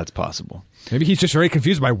 That's possible. Maybe he's just very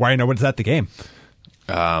confused by why I know what's at the game.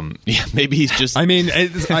 Yeah, maybe he's just. I mean,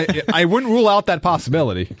 I wouldn't rule out that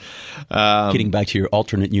possibility. Getting back to your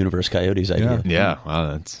alternate universe Coyotes idea. Yeah,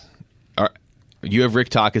 well, that's. You have Rick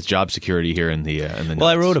Tockett's job security here in the notes. Well,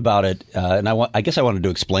 I wrote about it, and I guess I wanted to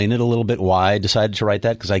explain it a little bit why I decided to write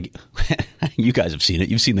that, because you guys have seen it.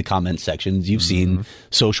 You've seen the comment sections. You've seen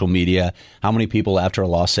social media. How many people after a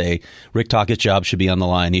loss say Rick Tockett's job should be on the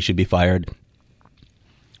line, he should be fired?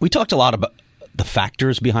 We talked a lot about the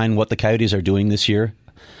factors behind what the Coyotes are doing this year.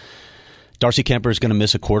 Darcy Kemper is going to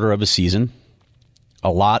miss a quarter of a season.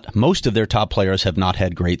 Most of their top players have not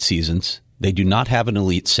had great seasons. They do not have an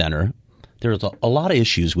elite center. There's a lot of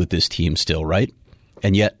issues with this team still, right?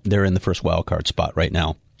 And yet they're in the first wild card spot right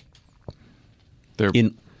now.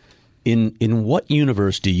 In what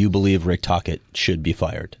universe do you believe Rick Tocchet should be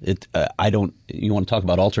fired? You want to talk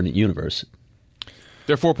about alternate universe?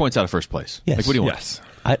 They're 4 points out of first place. Yes. Like, what do you want? Yes.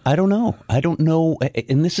 I don't know. I don't know.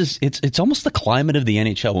 And this is it's almost the climate of the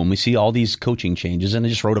NHL when we see all these coaching changes. And I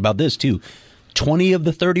just wrote about this too. 20 of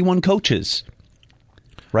the 31 coaches,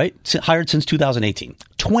 right, hired since 2018.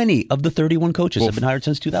 20 of the 31 coaches have been hired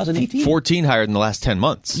since 2018. 14 hired in the last 10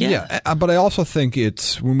 months. Yeah, but I also think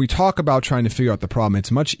it's when we talk about trying to figure out the problem,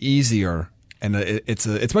 it's much easier, and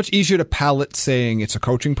it's much easier to palate saying it's a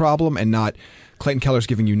coaching problem and not Clayton Keller's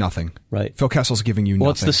giving you nothing. Right. Phil Kessel's giving you nothing.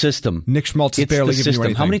 Well, it's the system. Nick Schmaltz is barely giving you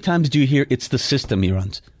anything. How many times do you hear it's the system he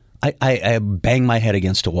runs? I bang my head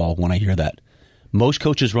against a wall when I hear that. Most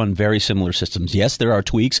coaches run very similar systems. Yes, there are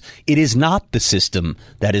tweaks. It is not the system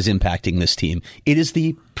that is impacting this team. It is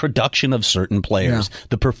the production of certain players,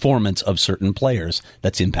 the performance of certain players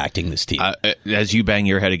that's impacting this team. As you bang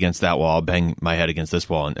your head against that wall, I'll bang my head against this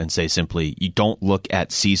wall and say simply, you don't look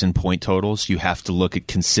at season point totals. You have to look at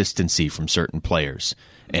consistency from certain players.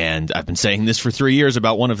 And I've been saying this for 3 years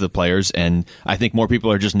about one of the players, and I think more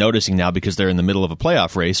people are just noticing now because they're in the middle of a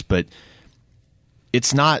playoff race, but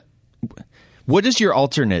it's not... What is your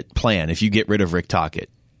alternate plan if you get rid of Rick Tocchet?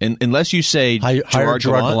 Unless you say hire Gerard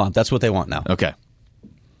Gallant. That's what they want now. Okay.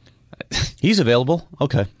 He's available.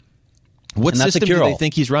 Okay. What system do they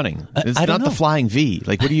think he's running? It's I don't not know. the flying V.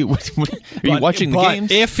 Like, what are you watching the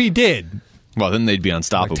games? If he did, well, then they'd be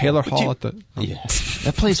unstoppable. like Taylor Hall at the...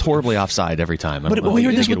 That plays horribly offside every time. But we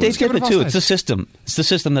heard this with Dave Tippett, too. offside. It's the system. It's the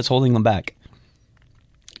system that's holding them back.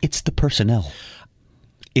 It's the personnel.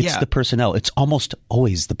 It's the personnel. It's almost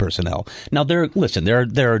always the personnel. Now, there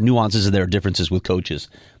are nuances and there are differences with coaches,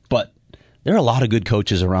 but there are a lot of good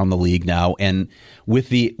coaches around the league now. And with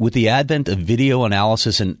the advent of video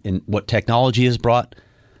analysis and what technology has brought,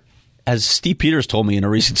 as Steve Peters told me in a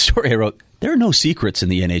recent story I wrote, there are no secrets in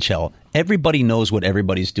the NHL. Everybody knows what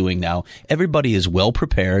everybody's doing now. Everybody is well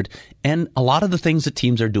prepared, and a lot of the things that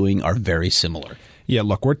teams are doing are very similar. Yeah,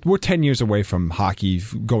 look, we're 10 years away from hockey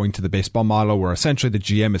going to the baseball model where essentially the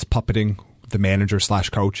GM is puppeting the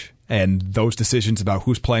manager/coach, and those decisions about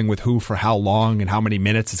who's playing with who for how long and how many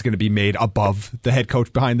minutes is going to be made above the head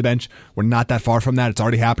coach behind the bench. We're not that far from that. It's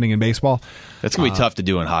already happening in baseball. That's going to be tough to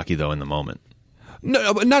do in hockey, though, in the moment.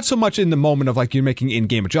 No, not so much in the moment of like you're making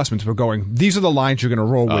in-game adjustments. We're going, these are the lines you're going to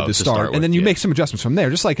roll with to start, and then you make some adjustments from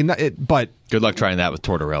there. Just like but good luck trying that with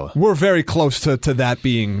Tortorella. We're very close to that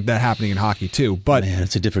happening in hockey too. But man,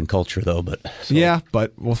 it's a different culture though. But yeah,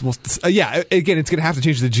 but we'll again, it's going to have to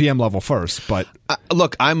change to the GM level first. But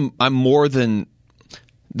look, I'm more than.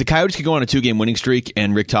 The Coyotes could go on a 2-game winning streak,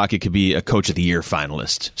 and Rick Tocchet could be a Coach of the Year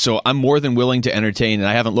finalist. So I'm more than willing to entertain, and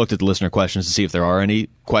I haven't looked at the listener questions to see if there are any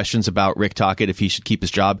questions about Rick Tocchet, if he should keep his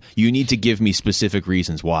job. You need to give me specific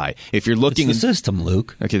reasons why. If you're looking... It's the system,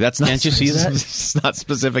 Luke. Okay, that's not... Can't you see that? It's not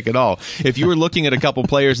specific at all. If you were looking at a couple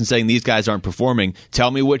players and saying these guys aren't performing,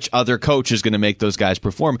 tell me which other coach is going to make those guys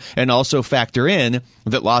perform, and also factor in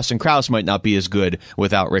that Lawson Krause might not be as good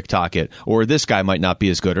without Rick Tocchet, or this guy might not be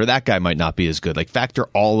as good, or that guy might not be as good. Like, factor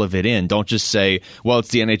all of it in. Don't just say, well, it's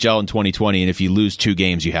the NHL in 2020, and if you lose 2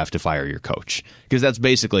 games, you have to fire your coach. Because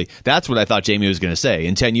that's what I thought Jamie was going to say.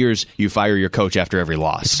 In 10 years, you fire your coach after every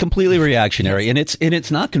loss. It's completely reactionary, and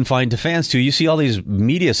it's not confined to fans, too. You see all these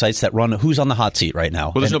media sites that run who's on the hot seat right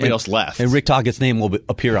now. Well, there's nobody else left. And Rick Tockett's name will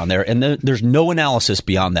appear on there, and there's no analysis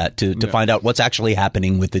beyond that to find out what's actually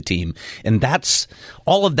happening with the team. And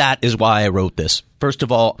all of that is why I wrote this. First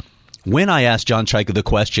of all, when I asked John Chaika the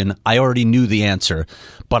question, I already knew the answer,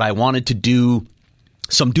 but I wanted to do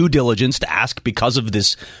some due diligence to ask because of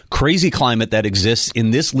this crazy climate that exists in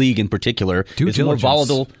this league in particular. It's more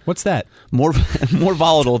volatile. What's that? More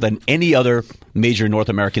volatile than any other major North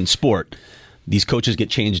American sport. These coaches get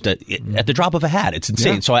changed at the drop of a hat. It's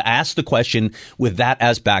insane. Yeah. So I asked the question with that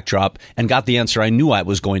as backdrop and got the answer I knew I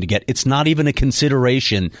was going to get. It's not even a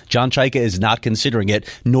consideration. John Chaika is not considering it,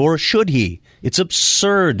 nor should he. It's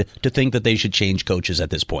absurd to think that they should change coaches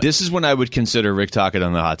at this point. This is when I would consider Rick Tocchet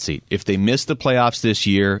on the hot seat. If they miss the playoffs this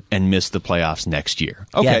year and miss the playoffs next year.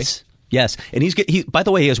 Okay. Yes. And he by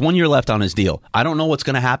the way, he has 1 year left on his deal. I don't know what's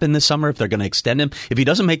going to happen this summer, if they're going to extend him. If he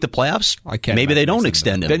doesn't make the playoffs, maybe they don't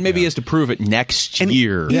extend him. Then maybe he has to prove it next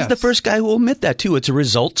year. He's the first guy who will admit that, too. It's a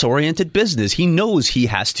results-oriented business. He knows he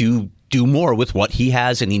has to do more with what he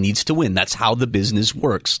has, and he needs to win. That's how the business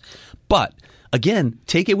works. But, again,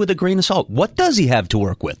 take it with a grain of salt. What does he have to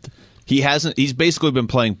work with? He's basically been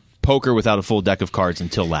playing poker without a full deck of cards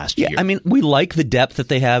until last year. I mean, we like the depth that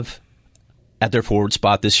they have at their forward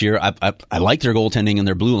spot this year. I like their goaltending and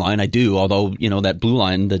their blue line. I do, although, that blue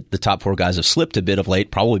line, the top four guys have slipped a bit of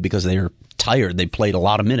late, probably because they're tired. They played a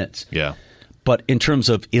lot of minutes. Yeah. But in terms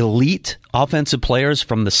of elite offensive players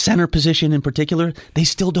from the center position in particular, they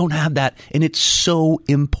still don't have that. And it's so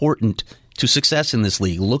important to success in this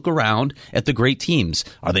league. Look around at the great teams.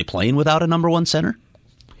 Are they playing without a number one center?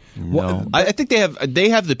 No, I think they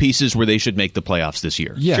have the pieces where they should make the playoffs this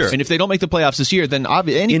year. Yes. Sure. And if they don't make the playoffs this year, then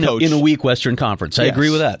any coach in a weak Western Conference, I agree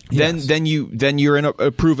with that. Then you're in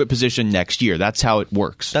a prove it position next year. That's how it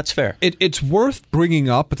works. That's fair. It's worth bringing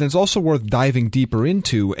up, but then it's also worth diving deeper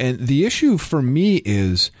into. And the issue for me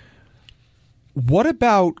is, what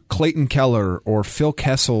about Clayton Keller or Phil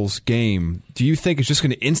Kessel's game do you think is just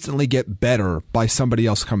going to instantly get better by somebody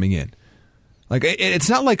else coming in? Like, it's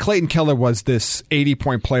not like Clayton Keller was this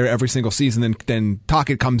 80-point player every single season, and then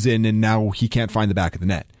Tocchet comes in and now he can't find the back of the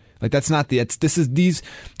net. Like, that's not these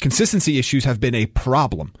consistency issues have been a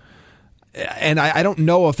problem, and I don't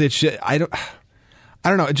know if it's just, I don't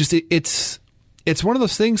know. It's one of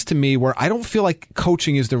those things to me where I don't feel like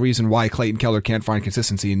coaching is the reason why Clayton Keller can't find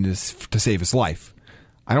consistency in this to save his life.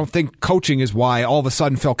 I don't think coaching is why all of a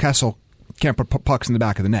sudden Phil Kessel can't put pucks in the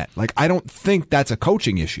back of the net. Like, I don't think that's a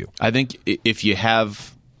coaching issue. I think if you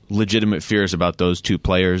have legitimate fears about those two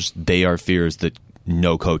players, they are fears that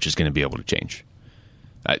no coach is going to be able to change.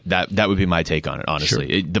 That would be my take on it,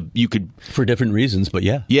 honestly. Sure. You could, for different reasons, but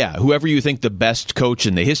yeah. Yeah, whoever you think the best coach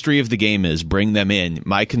in the history of the game is, bring them in.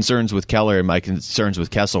 My concerns with Keller and my concerns with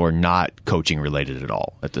Kessel are not coaching related at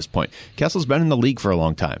all at this point. Kessel's been in the league for a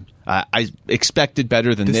long time. I expected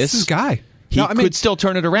better than this. This is his guy. He could still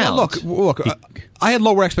turn it around. Look. I had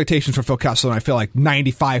lower expectations for Phil Kessel than I feel like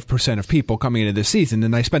 95% of people coming into this season,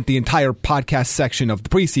 and I spent the entire podcast section of the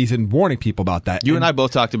preseason warning people about that. You and I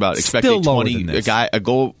both talked about expecting 20 a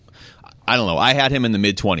goal. I don't know. I had him in the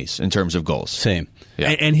mid-20s in terms of goals. Same. Yeah.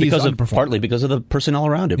 And he's partly because of the personnel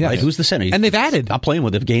around him, right? Who's the center? And they've added. Not playing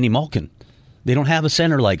with Evgeny Malkin. They don't have a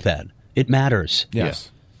center like that. It matters. Yes.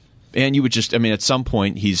 Yeah. And you would at some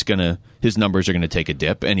point, his numbers are going to take a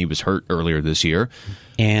dip, and he was hurt earlier this year.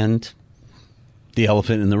 And the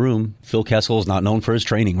elephant in the room, Phil Kessel is not known for his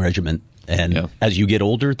training regimen. And as you get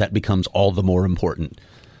older, that becomes all the more important.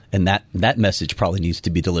 And that message probably needs to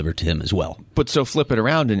be delivered to him as well. But so flip it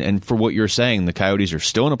around, and for what you're saying, the Coyotes are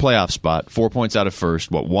still in a playoff spot, 4 points out of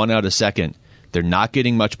first, 1 out of second. They're not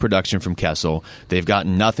getting much production from Kessel. They've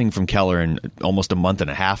gotten nothing from Keller in almost a month and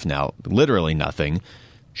a half now, literally nothing.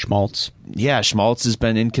 Schmaltz. Yeah, Schmaltz has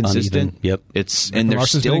been inconsistent. Uneven. Yep. And they're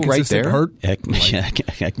still right there.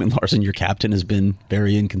 Ekman Larson, your captain, has been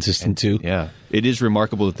very inconsistent too. Yeah. It is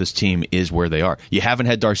remarkable that this team is where they are. You haven't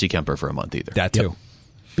had Darcy Kemper for a month either. That too. Yep.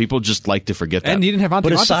 People just like to forget that. And you didn't have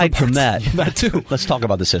But aside from that, that too. Let's talk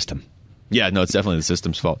about the system. Yeah, no, it's definitely the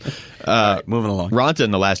system's fault. Right, moving along. Ronta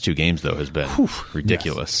in the last 2 games, though, has been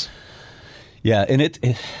ridiculous. Yes. Yeah,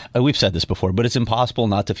 and we've said this before, but it's impossible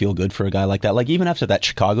not to feel good for a guy like that. Like, even after that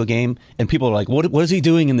Chicago game, and people are like, what is he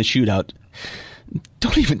doing in the shootout?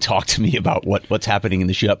 Don't even talk to me about what's happening in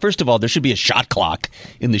the shootout. First of all, there should be a shot clock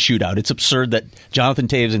in the shootout. It's absurd that Jonathan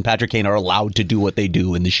Toews and Patrick Kane are allowed to do what they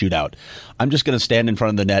do in the shootout. I'm just going to stand in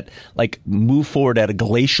front of the net, move forward at a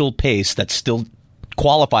glacial pace that still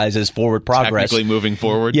qualifies as forward progress. Technically moving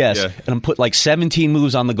forward? Yes. Yeah. And I'm put 17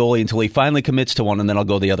 moves on the goalie until he finally commits to one, and then I'll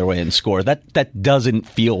go the other way and score. That doesn't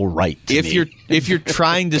feel right to me. If you're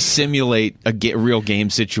trying to simulate a real game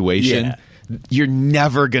situation, you're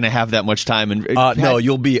never going to have that much time. And no,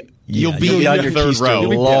 you'll be on your third row. You'll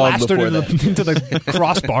be blasted into the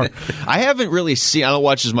crossbar. I haven't really seen. I don't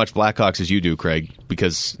watch as much Blackhawks as you do, Craig,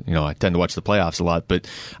 because I tend to watch the playoffs a lot. But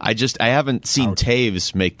I haven't seen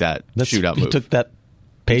Toews make that shootout move. He took that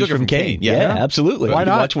page from Kane. Yeah, absolutely. Why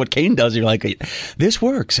not? You watch what Kane does, you're like, this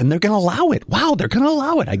works, and they're going to allow it. Wow, they're going to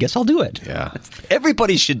allow it. I guess I'll do it. Yeah.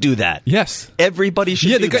 Everybody should do that. Yes. Everybody should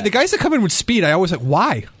do that. The guys that come in with speed, I always like,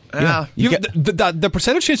 why? The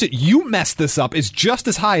percentage chance that you mess this up is just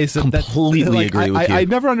as high as completely agree with you. I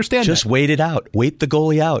never understand Just that. wait it out. Wait the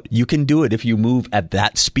goalie out. You can do it if you move at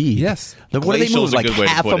that speed. Yes. What do they move, like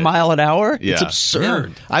half a mile an hour? Yeah. It's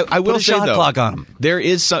absurd. Yeah. I will Put a say, shot though, clock on them. There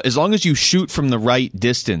is as long as you shoot from the right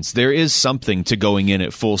distance, there is something to going in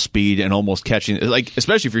at full speed and almost catching, like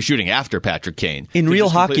especially if you're shooting after Patrick Kane. In real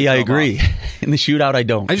hockey, I agree. In the shootout, I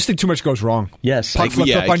don't. I just think too much goes wrong. Yes. Puck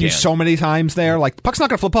flips up on you so many times there. Like, the puck's not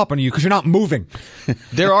going to flip up on you because you're not moving.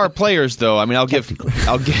 There are players, though. I mean, I'll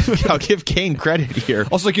give Kane credit here.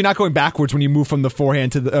 Also, like, you're not going backwards when you move from the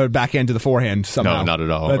forehand to the backhand to the forehand somehow. No, not at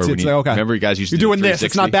all. That's, it's like, okay. Remember, you guys used to You're doing do this.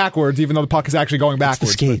 It's not backwards, even though the puck is actually going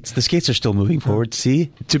backwards. The skates are still moving forward.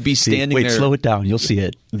 See? To be standing Wait, there slow it down. You'll see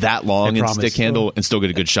it. That long and stick handle and still get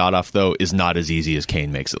a good shot off, though, is not as easy as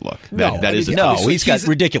Kane makes it look. He's got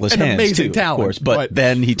ridiculous hands, amazing too, talent, of course. But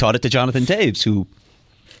then he taught it to Jonathan Taves, who,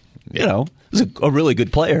 you know, is a really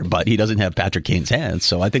good player, but he doesn't have Patrick Kane's hands.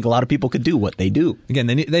 So I think a lot of people could do what they do. Again,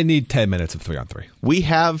 they need 10 minutes of 3-on-3. We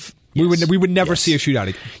have... We would never see a shootout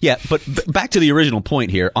again. Yeah, but back to the original point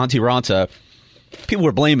here. Antti Raanta, people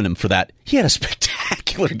were blaming him for that. He had a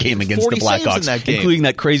spectacular game against the Blackhawks, including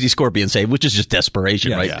that crazy scorpion save, which is just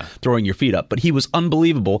desperation, right? Yeah. Throwing your feet up. But he was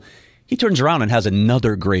unbelievable. He turns around and has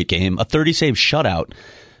another great game, a 30-save shutout.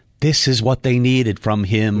 This is what they needed from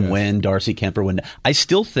him when Darcy Kemper went. I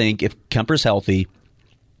still think if Kemper's healthy,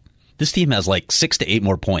 this team has like 6 to 8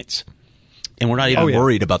 more points. And we're not even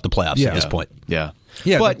worried about the playoffs at this point. Yeah.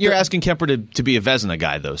 But you're asking Kemper to be a Vezina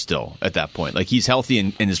guy, though, still, at that point. Like, he's healthy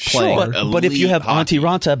and is playing But if you have hockey. Antti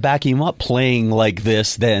Raanta backing him up playing like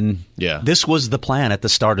this, then this was the plan at the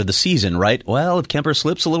start of the season, right? Well, if Kemper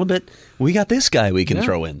slips a little bit, we got this guy we can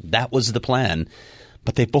throw in. That was the plan.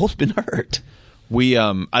 But they've both been hurt. We, I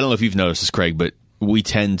don't know if you've noticed this, Craig, but we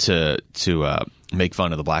tend to make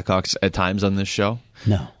fun of the Blackhawks at times on this show.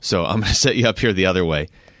 No. So I'm going to set you up here the other way.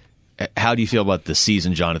 How do you feel about the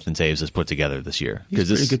season Jonathan Taves has put together this year? He's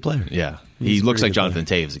a pretty good player. Yeah. He looks like Jonathan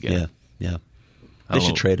Taves again. Yeah. They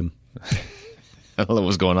should trade him. I don't know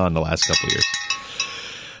what's going on in the last couple of years.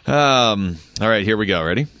 All right, here we go.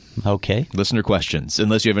 Ready? Okay. Listener questions,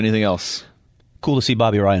 unless you have anything else. Cool to see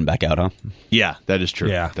Bobby Ryan back out, huh? Yeah, that is true.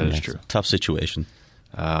 Yeah. That is true. Tough situation.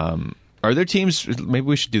 Are there teams, maybe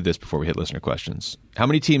we should do this before we hit listener questions. How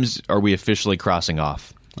many teams are we officially crossing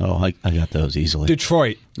off? Oh, I got those easily.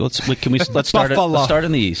 Detroit. Let's start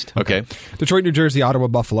in the East. Okay. Detroit, New Jersey, Ottawa,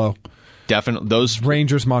 Buffalo. Definitely. Those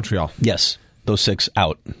Rangers, Montreal. Yes. Those 6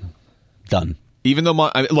 out. Done. Even though,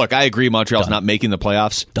 look, I agree Montreal's not making the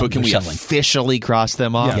playoffs, but can we officially cross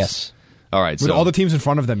them off? Yes. All right. With all the teams in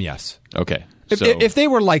front of them, yes. Okay. If they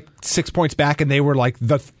were like 6 points back and they were like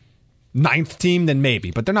the 9th team, then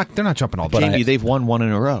maybe. But they're not jumping all the time. They've won 1 in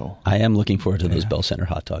a row. I am looking forward to those Bell Center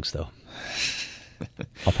hot dogs, though.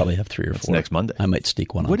 I'll probably have 3 or 4 next Monday. I might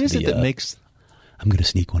sneak one. What is it that makes? I'm going to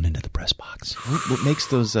sneak one into the press box. What makes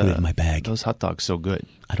those in my bag? Those hot dogs so good?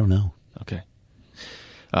 I don't know. Okay.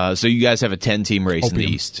 So you guys have a 10-team race in the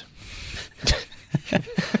East.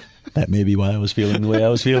 That may be why I was feeling the way I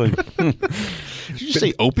was feeling. Did you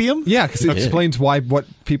say opium? Yeah, because it explains what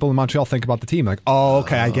people in Montreal think about the team. Like,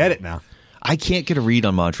 okay, I get it now. I can't get a read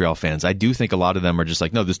on Montreal fans. I do think a lot of them are just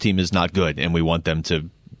like, no, this team is not good, and we want them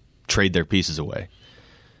to trade their pieces away.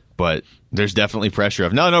 But there's definitely pressure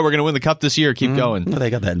of, no, we're going to win the cup this year. Keep going. Well, they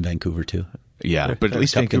got that in Vancouver, too. Yeah, but at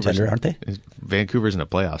least Vancouver's contender, aren't they? Vancouver's in a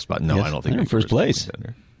playoff spot. No, I don't think they're in first place.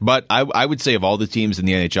 But I would say of all the teams in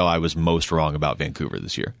the NHL, I was most wrong about Vancouver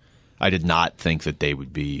this year. I did not think that they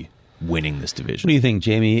would be winning this division. What do you think,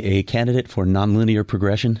 Jamie? A candidate for nonlinear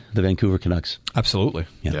progression? The Vancouver Canucks. Absolutely.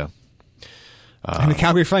 Yeah. And the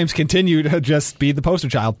Calgary Flames continue to just be the poster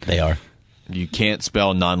child. They are. You can't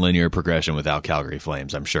spell nonlinear progression without Calgary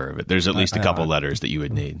Flames, I'm sure of it. There's at least a couple letters that you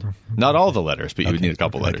would need. Not all the letters, but you would need a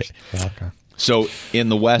couple letters. Okay. So in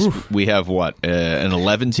the West, we have what? An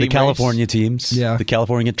 11-team The California race? teams. Yeah. The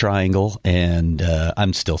California Triangle. And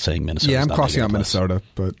I'm still saying Minnesota. Yeah, I'm crossing out Minnesota.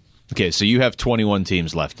 But okay, so you have 21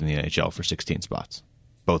 teams left in the NHL for 16 spots.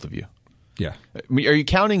 Both of you. Yeah. Are you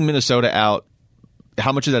counting Minnesota out?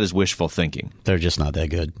 How much of that is wishful thinking? They're just not that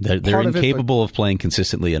good. They're incapable of playing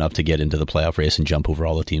consistently enough to get into the playoff race and jump over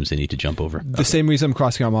all the teams they need to jump over. The same reason I'm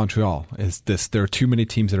crossing out Montreal is this: there are too many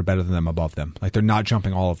teams that are better than them above them. Like, they're not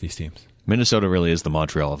jumping all of these teams. Minnesota really is the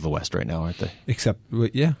Montreal of the West right now, aren't they? Except they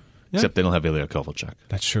don't have Ilya Kovalchuk.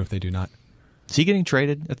 That's true. They do not. Is he getting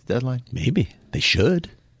traded at the deadline? Maybe. They should.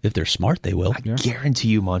 If they're smart, they will. I guarantee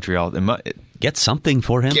you Montreal... Get something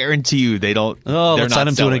for him. Guarantee you they don't... Oh, let's sign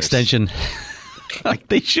him to an sellers. extension.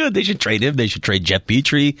 They should. They should trade him. They should trade Jeff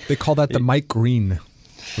Petrie. They call that the Mike Green.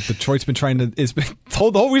 What Detroit's been trying to the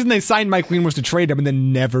whole reason they signed Mike Green was to trade him and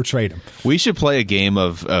then never trade him. We should play a game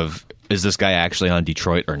of is this guy actually on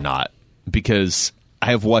Detroit or not? Because I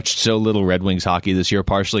have watched so little Red Wings hockey this year,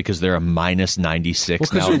 partially because they're a minus 96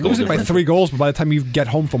 now. Because you're losing by 3 goals, but by the time you get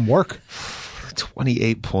home from work,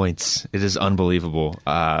 28 points. It is unbelievable.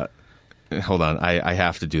 Hold on, I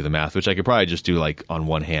have to do the math, which I could probably just do like on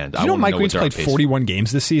one hand. Do you know Mike Green's played 41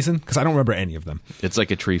 games this season? Because I don't remember any of them. It's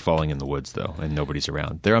like a tree falling in the woods, though, and nobody's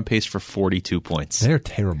around. They're on pace for 42 points. They're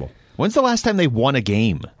terrible. When's the last time they won a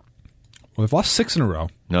game? Well, they've lost 6 in a row.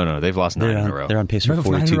 No, they've lost 9 in a row. They're on pace for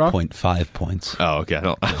 42.5 points. Oh, okay.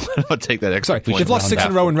 I don't take that extra Sorry, point. they've lost 6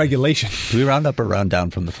 in a row in regulation. Do we round up or round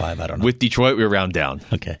down from the 5? I don't know. With Detroit, we round down.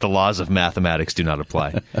 Okay. The laws of mathematics do not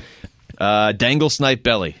apply. Dangle Snipe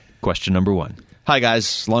Belly. Question number 1. Hi,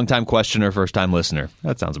 guys. Long-time questioner, first-time listener.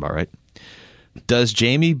 That sounds about right. Does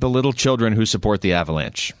Jamie belittle children who support the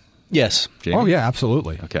Avalanche? Yes. Jamie? Oh, yeah,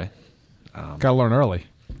 absolutely. Okay. Got to learn early.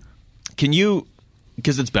 Can you,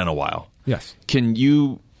 because it's been a while, Yes. can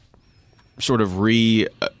you sort of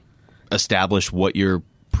re-establish what your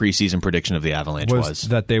preseason prediction of the Avalanche was?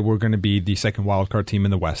 That they were going to be the second wildcard team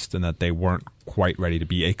in the West and that they weren't quite ready to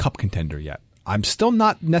be a cup contender yet. I'm still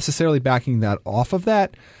not necessarily backing that off of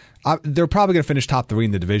that. They're probably going to finish top 3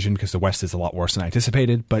 in the division because the West is a lot worse than I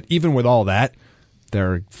anticipated. But even with all that,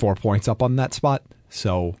 they're 4 points up on that spot.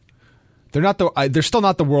 So they're still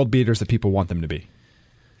not the world beaters that people want them to be.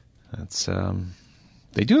 That's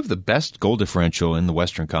they do have the best goal differential in the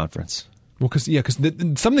Western Conference. Well, because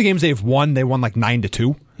some of the games they've won, they won like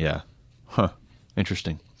 9-2. Yeah. Huh.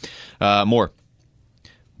 Interesting. More.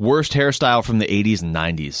 Worst hairstyle from the 80s and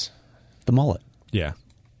 90s. The mullet. Yeah.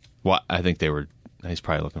 Well, I think he's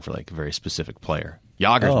probably looking for like a very specific player.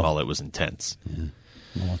 Yager's mullet was intense. Yeah.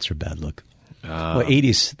 Mullets are a bad look. The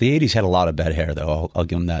 80s had a lot of bad hair, though. I'll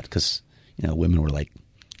give them that because women were like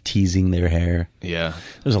teasing their hair. Yeah.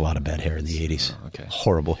 There's a lot of bad hair in the 80s. Oh, okay.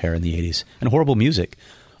 Horrible hair in the 80s. And horrible music,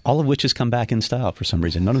 all of which has come back in style for some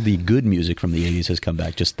reason. None of the good music from the 80s has come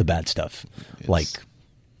back, just the bad stuff. Like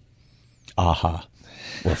Aha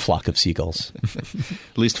or Flock of Seagulls.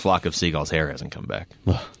 At least Flock of Seagulls' hair hasn't come back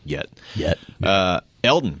yet.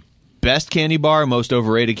 Eldon, best candy bar, most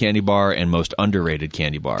overrated candy bar, and most underrated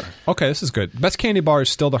candy bar. Okay, this is good. Best candy bar is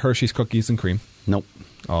still the Hershey's Cookies and Cream. Nope.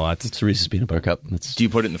 Oh, It's the Reese's Peanut Butter Cup. Do you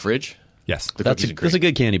put it in the fridge? Yes. That's a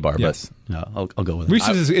good candy bar, Yes. but no, I'll go with it.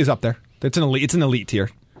 Reese's is up there. It's an elite tier.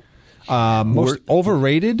 Most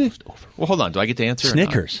overrated? Well, hold on. Do I get to answer?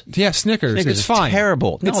 Snickers. Yeah, Snickers. It's is fine.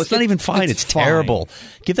 Terrible. No, it's not even fine. It's fine. terrible.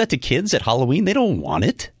 Give that to kids at Halloween. They don't want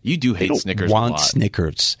it. You do hate They don't Snickers a want lot.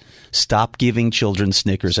 Snickers. Stop giving children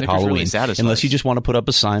Snickers at Snickers really Halloween. satisfies. Unless you just want to put up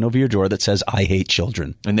a sign over your door that says, I hate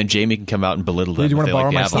children. And then Jamie can come out and belittle them Do you if want they to borrow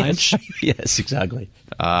like the my Avalanche. sign? Yes, exactly.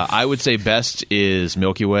 I would say best is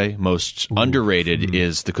Milky Way. Most underrated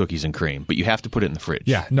is the cookies and cream. But you have to put it in the fridge.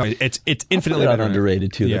 Yeah, no, it's infinitely Not better.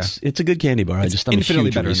 underrated, too. Yeah. It's a good candy bar. I'm infinitely a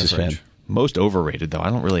huge better in the Reese's fridge. fan. Most overrated, though. I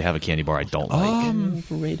don't really have a candy bar I don't like.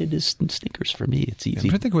 Overrated is Snickers for me. It's I'm easy.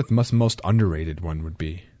 trying to think what the most underrated one would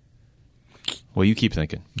be. Well, you keep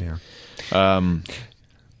thinking. Yeah.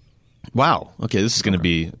 Wow. Okay, this is going to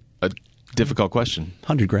be a difficult question.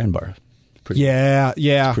 $100,000 bar.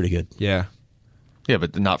 Yeah. Pretty good. Yeah. Yeah,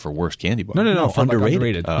 but not for worst candy bar. No, for like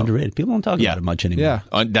underrated. Underrated. People don't talk Yeah. about it much anymore.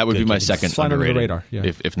 Yeah. That would be my Good. second Slide under the underrated, radar, yeah.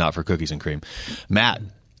 if not for cookies and cream. Matt,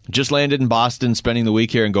 just landed in Boston, spending the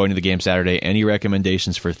week here and going to the game Saturday. Any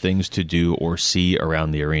recommendations for things to do or see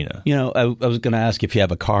around the arena? I was going to ask if you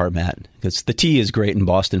have a car, Matt, because the T is great in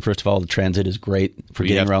Boston. First of all, the transit is great for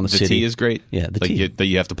getting around the city. The T is great? Yeah, the like T. that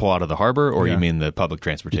you have to pull out of the harbor, or Yeah. you mean the public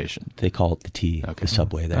transportation? They call it the T, the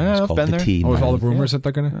subway there. I've It's called been the there. T. Oh, with all the man. rumors that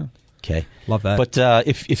they're going to... Okay. Love that. But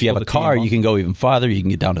if you have Pull a the T car, off. you can go even farther. You can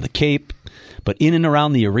get down to the Cape. But in and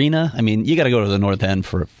around the arena, I mean, you got to go to the North End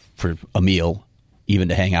for a meal, even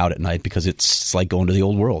to hang out at night, because it's like going to the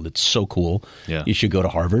old world. It's so cool. Yeah. You should go to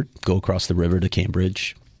Harvard, go across the river to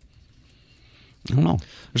Cambridge. I don't know.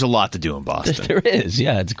 There's a lot to do in Boston. There is.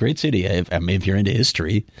 Yeah, it's a great city. I mean, if you're into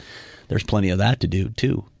history, there's plenty of that to do,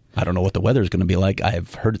 too. I don't know what the weather is going to be like.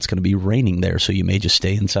 I've heard it's going to be raining there, so you may just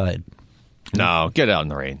stay inside. No, get out in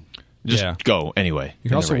the rain. Just Yeah. go anyway. You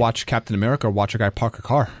can also watch Captain America or watch a guy park a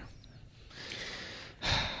car.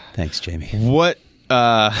 Thanks, Jamie. What,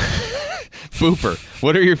 Booper,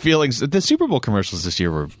 what are your feelings? The Super Bowl commercials this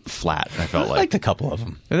year were flat, I felt I like. liked a couple of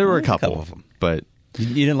them. And there were a I liked couple of them. But You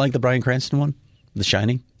didn't like the Bryan Cranston one? The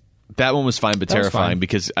Shining? that one was fine, but That was terrifying fine.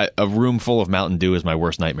 because a room full of Mountain Dew is my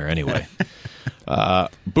worst nightmare anyway.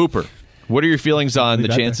 Booper, what are your feelings on the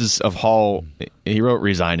Leave that chances of Hall? He wrote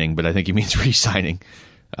resigning, but I think he means re-signing.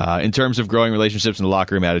 In terms of growing relationships in the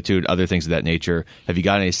locker room, attitude, other things of that nature, have you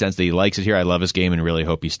got any sense that he likes it here? I love his game and really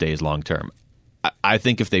hope he stays long term. I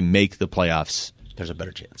think if they make the playoffs, there's a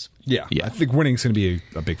better chance. Yeah. I think winning is going to be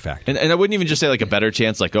a big factor. And I wouldn't even just say like a better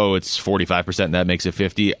chance, like, oh, it's 45% and that makes it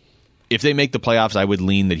 50. If they make the playoffs, I would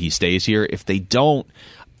lean that he stays here. If they don't,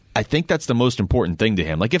 I think that's the most important thing to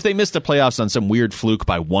him. Like if they miss the playoffs on some weird fluke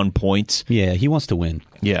by 1 point. Yeah, he wants to win.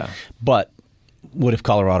 Yeah. But what if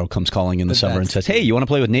Colorado comes calling in the summer and says, hey, you want to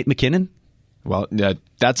play with Nate McKinnon? Well,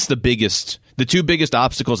 that's the two biggest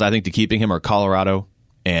obstacles, I think, to keeping him are Colorado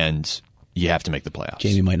and you have to make the playoffs.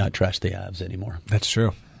 Jamie might not trash the Avs anymore. That's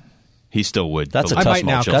true. He still would. That's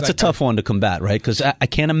a tough one to combat, right? Because I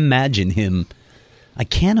can't imagine him. I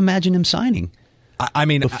can't imagine him signing. I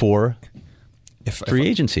mean, before free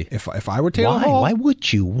agency. If I were Taylor Hall, why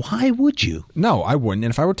would you? Why would you? No, I wouldn't.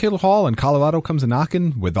 And if I were Taylor Hall and Colorado comes a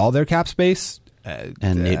knocking with all their cap space. And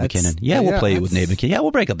Nate McKinnon. Yeah, we'll play with Nate McKinnon. Yeah,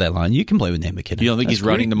 we'll break up that line. You can play with Nate McKinnon. You don't think he's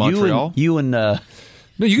running to Montreal? You and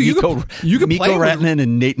no, you can Mikko play Rantanen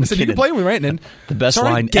and Nate McKinnon. So you can play with Rantanen. The best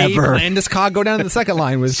line Gabe ever. Landeskog go down to the second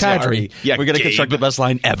line with Kadri. Yeah, we're going to construct the best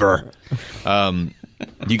line ever.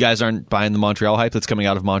 You guys aren't buying the Montreal hype that's coming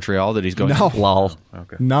out of Montreal that he's going No. to? Lol.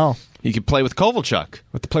 Okay. No. He could play with Kovalchuk.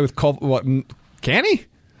 What to play with what? Can he?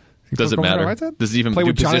 Does it matter? Does it even play do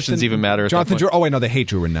with positions even matter? Jonathan Drouin. Oh wait, no, they hate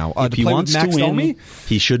Drouin now. If he wants to win,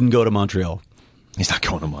 he shouldn't go to Montreal. He's not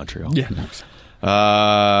going to Montreal.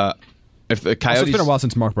 Yeah. If the Coyotes, it's been a while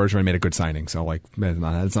since Marc Bergevin made a good signing, so like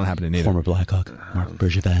it's not happening either. Former Blackhawk, Marc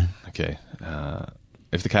Bergevin. Okay.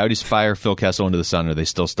 If the Coyotes fire Phil Kessel into the sun, are they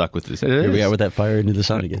still stuck with this? Here we are with that fire into the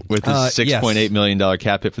sun again. With his $6.8 million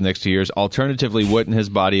cap hit for the next 2 years. Alternatively, what in his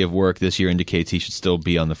body of work this year indicates he should still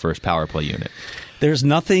be on the first power play unit? There's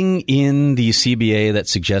nothing in the CBA that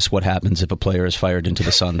suggests what happens if a player is fired into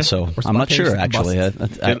the sun, so I'm not sure, actually.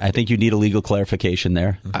 I think you need a legal clarification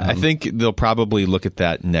there. I think they'll probably look at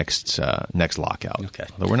that next lockout. Okay.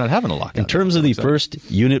 Although we're not having a lockout. In terms of the first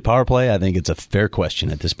unit power play, I think it's a fair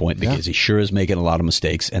question at this point because he sure is making a lot of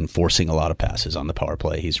mistakes and forcing a lot of passes on the power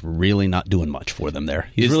play. He's really not doing much for them there.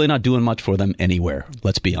 He's really not doing much for them anywhere,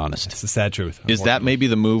 let's be honest. It's the sad truth. Is that maybe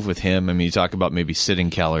the move with him? I mean, you talk about maybe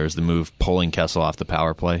sitting Keller as the move, pulling Kessel off the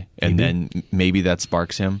power play, and then maybe that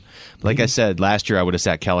sparks him. Like I said, last year I would have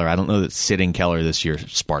sat Keller. I don't know that sitting Keller this year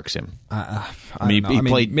sparks him. He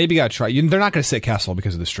played. Maybe you got to try. They're not going to sit Kessel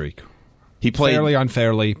because of the streak. He played fairly,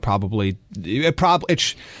 unfairly, probably. In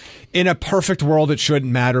a perfect world, it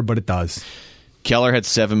shouldn't matter, but it does. Keller had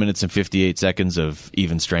 7 minutes and 58 seconds of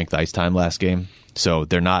even strength ice time last game, so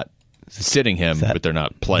they're not sitting him, but they're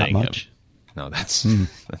not playing him. No, that's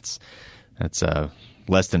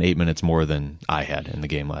less than 8 minutes more than I had in the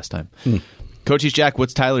game last time. Coaches Jack,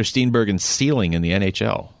 what's Tyler Steenbergen's ceiling in the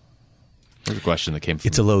NHL? There's a question that came from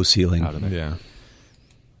It's a low ceiling. Out of there. Yeah.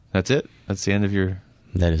 That's it? That's the end of your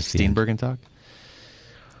Steenbergen talk?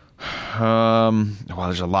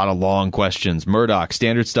 There's a lot of long questions. Murdoch,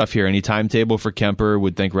 standard stuff here. Any timetable for Kemper?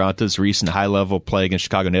 Would think Ranta's recent high-level play against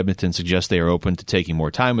Chicago and Edmonton suggests they are open to taking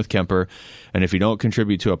more time with Kemper. And if you don't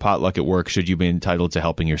contribute to a potluck at work, should you be entitled to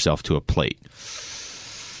helping yourself to a plate?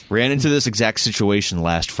 Ran into this exact situation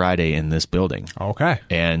last Friday in this building. Okay.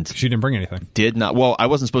 And she didn't bring anything. Well, I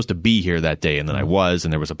wasn't supposed to be here that day, and then I was,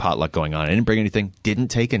 and there was a potluck going on. I didn't bring anything, didn't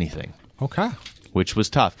take anything. Okay. Which was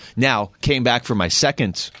tough. Now, came back for my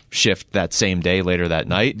second shift that same day, later that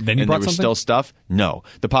night, then you and brought there was something? still stuff. No.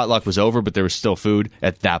 The potluck was over, but there was still food.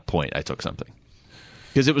 At that point, I took something.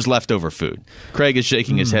 Because it was leftover food. Craig is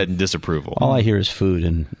shaking his head in disapproval. All I hear is food,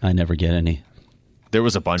 and I never get any. There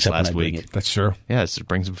was a bunch last week. That's true. Yeah, so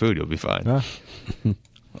bring some food. You'll be fine. It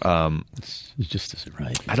just isn't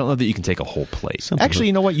right. I don't know that you can take a whole plate. Something Actually,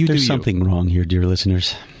 you know what? There's something wrong here, dear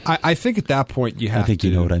listeners. I think at that point you have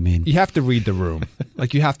you know what I mean. You have to read the room.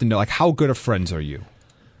 Like you have to know, like, how good of friends are you?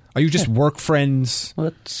 Are you just work friends?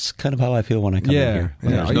 Well, that's kind of how I feel when I come in here.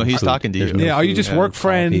 No, he's talking to you. Are you just work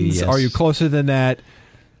friends? Yes. Are you closer than that?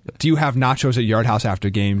 Do you have nachos at Yard House after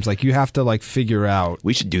games? Like you have to figure out.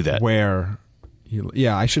 We should do that. Where.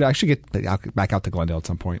 I should get back out to Glendale at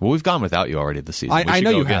some point. Well, we've gone without you already this season. I know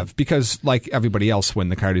you have, because like everybody else, when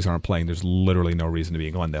the Coyotes aren't playing, there's literally no reason to be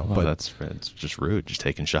in Glendale. Well, it's just rude, just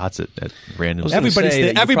taking shots at random.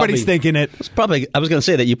 Everybody's thinking it. I was going to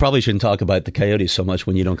say that you probably shouldn't talk about the Coyotes so much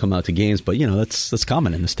when you don't come out to games, but that's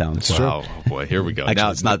common in this town. Wow, oh boy, here we go. Actually,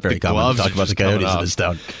 now it's not very common to talk about the Coyotes in this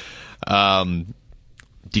town.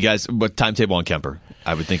 Do you guys, what timetable on Kemper?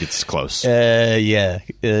 I would think it's close. Close,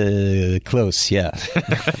 yeah.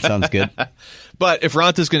 Sounds good. But if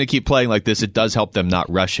Ranta's going to keep playing like this, it does help them not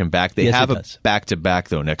rush him back. They have a back-to-back,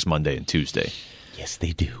 though, next Monday and Tuesday. Yes,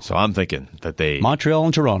 they do. So I'm thinking that they Montreal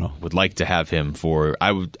and Toronto would like to have him for.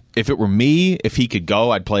 I would, if it were me, if he could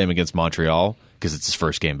go, I'd play him against Montreal because it's his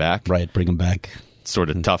first game back. Right, bring him back. It's sort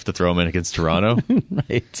of tough to throw him in against Toronto.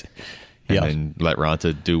 Right. And then let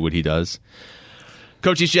Ronta do what he does.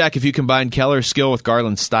 Coaches Jack, if you combine Keller's skill with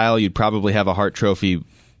Garland's style, you'd probably have a Hart Trophy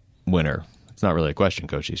winner. It's not really a question,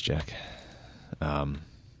 Coaches Jack.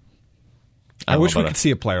 I wish we could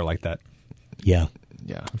see a player like that. Yeah.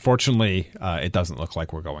 Yeah. Unfortunately, it doesn't look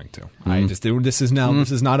like we're going to. This is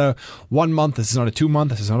not a 1 month. This is not a 2 month.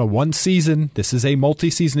 This is not a one season. This is a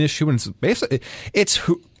multi-season issue, and it's basically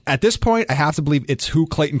at this point, I have to believe it's who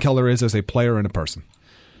Clayton Keller is as a player and a person.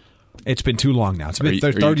 It's been too long now. It's been are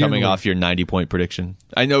you coming off your 90-point prediction?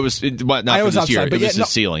 I know not for this year. It was his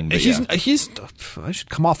ceiling. But I should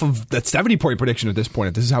come off of that 70-point prediction at this point.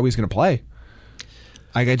 If this is how he's going to play.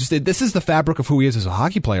 This is the fabric of who he is as a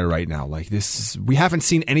hockey player right now. Like we haven't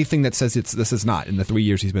seen anything that says this is not in the 3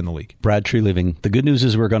 years he's been in the league. Brad Treliving. The good news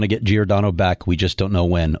is we're going to get Giordano back. We just don't know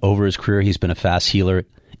when. Over his career, he's been a fast healer.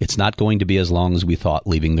 It's not going to be as long as we thought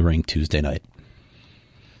leaving the rink Tuesday night.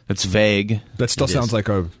 That's vague. That still sounds like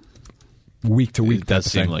a week to week. It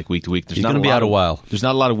does seem like week to week. He's going to be out a while. There's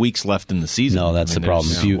not a lot of weeks left in the season. No, that's the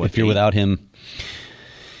problem. If you're without him,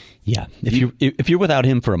 if you're without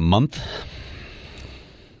him for a month.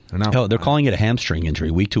 They're calling it a hamstring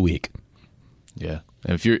injury week to week. Yeah.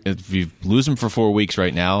 And if you lose him for 4 weeks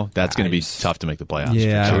right now, that's going to be tough to make the playoffs.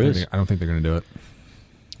 Yeah, I don't think they're going to do it.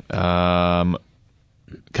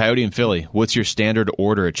 Coyote and Philly, what's your standard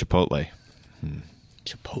order at Chipotle?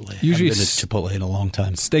 Chipotle. Usually I haven't been to Chipotle in a long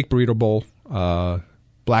time. Steak burrito bowl,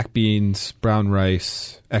 black beans, brown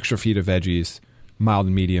rice, extra feet of veggies, mild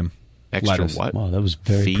and medium. Extra lettuce. what? Wow, that was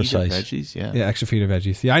very feed precise. Of veggies? Yeah, extra feet of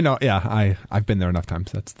veggies. Yeah, I know. Yeah, I've been there enough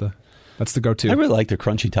times. That's the go-to. I really like their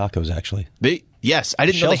crunchy tacos, actually. Yes, I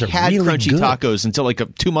didn't know they had really crunchy good. tacos until like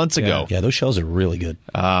 2 months ago. Yeah, those shells are really good.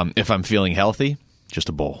 If I'm feeling healthy, just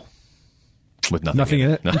a bowl with nothing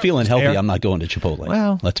in it. I'm feeling healthy. I'm not going to Chipotle.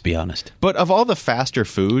 Well, let's be honest. But of all the faster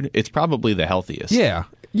food, it's probably the healthiest. Yeah.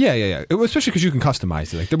 Especially because you can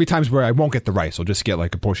customize it. Like there'll be times where I won't get the rice. I'll just get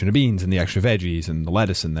like a portion of beans and the extra veggies and the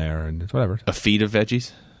lettuce in there and whatever. A feed of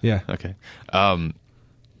veggies? Yeah. Okay.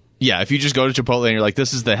 Yeah, if you just go to Chipotle and you're like,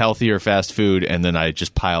 this is the healthier fast food, and then I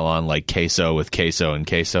just pile on like queso with queso and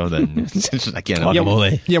queso, then I can't.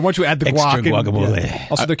 Guacamole. Yeah, once you add the Extra guac. guacamole. Yeah.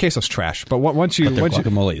 Also, their queso's trash. But once you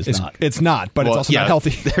guacamole is not. It's not, but it's also not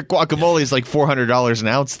healthy. Their guacamole is like $400 an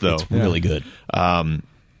ounce, though. It's really good.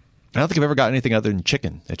 I don't think I've ever got anything other than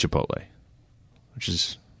chicken at Chipotle, which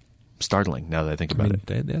is startling now that I think about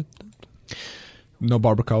it. No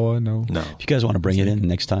barbacoa, no. No. If you guys want to bring it in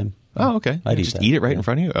next time. Oh, okay. I'd just that. eat it right in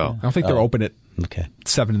front of you? Oh. I don't think they're open at Okay.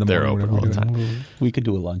 7 in the They're morning. open all the time. We could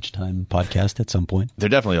do a lunchtime podcast at some point. They're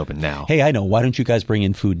definitely open now. Hey, I know. Why don't you guys bring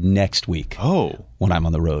in food next week? Oh. When I'm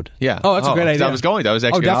on the road. Yeah. Oh, that's a great idea. I was actually going to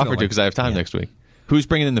offer definitely. to because I have time next week. Who's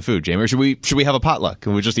bringing in the food, Jamie? Or should we have a potluck?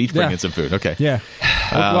 Can we just each bring in some food? Okay. Yeah.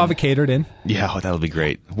 We'll have it catered in. Yeah, that'll be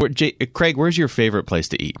great. Craig, where's your favorite place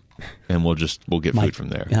to eat? And we'll get food from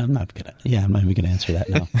there. I'm not even gonna answer that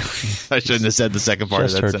now. I shouldn't have said the second part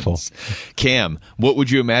Just of that hurtful. sentence. Cam, what would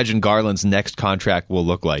you imagine Garland's next contract will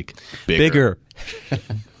look like? Bigger.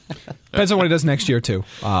 Depends on what he does next year too.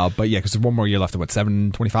 But yeah, because there's one more year left. At what,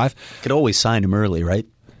 $725? Could always sign him early, right?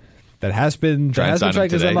 That has been. Try and sign him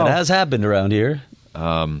today. That has happened around here.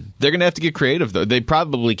 They're going to have to get creative, though. They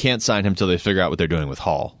probably can't sign him until they figure out what they're doing with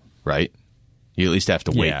Hall, right? You at least have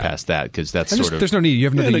to wait past that because that's sort of... There's no need. You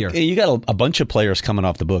have another year. You got a bunch of players coming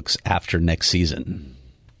off the books after next season.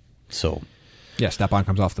 So... Yeah, Stepan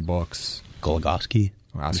comes off the books. Goligoski.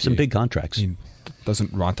 There's some big contracts. I mean,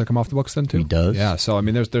 doesn't Ronta come off the books then, too? He does. Yeah, so, I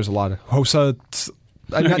mean, there's a lot of... Hossa...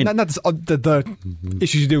 Not the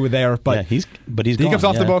issues you do with there, but he's he gone. comes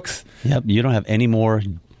off the books. Yep, you don't have any more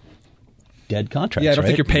dead contracts. Yeah, I don't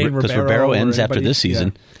think you're paying because Ribeiro ends after this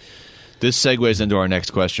season. Yeah. This segues into our next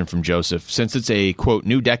question from Joseph. Since it's a, quote,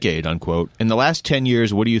 new decade, unquote, in the last 10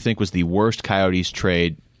 years, what do you think was the worst Coyotes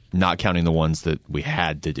trade, not counting the ones that we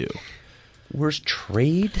had to do? Worst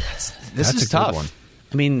trade? This is tough. One.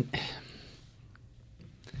 I mean...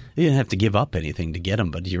 You didn't have to give up anything to get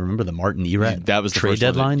him, but do you remember the Martin Erat that was the trade first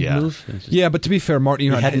one deadline that, move? Yeah, but to be fair, Martin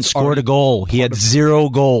Erat He hadn't scored a goal. He had 0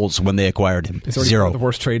 goals when they acquired him. Zero. The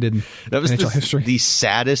worst trade in that was NHL history. The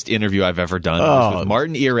saddest interview I've ever done was with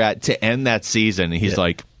Martin Erat to end that season. And he's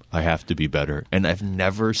like, I have to be better. And I've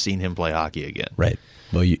never seen him play hockey again. Right.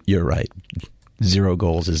 Well, you're right. 0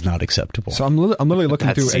 goals is not acceptable. So I'm literally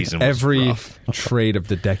looking through every rough. trade of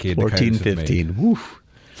the decade. 14-15. Woo.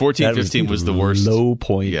 14-15 was the worst. Low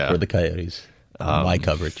point for the Coyotes. My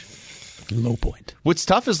coverage. Low point. What's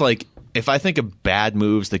tough is like if I think of bad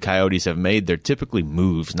moves the Coyotes have made, they're typically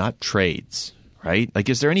moves, not trades, right? Like,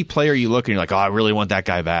 is there any player you look and you're like, oh, I really want that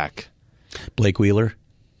guy back? Blake Wheeler?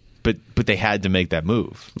 But they had to make that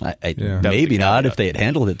move. Maybe not if they had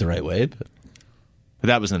handled it the right way. But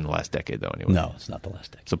that was in the last decade, though, anyway. no, it's not the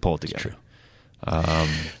last decade. So pull it together. It's true.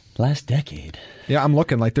 Last decade. Yeah, I'm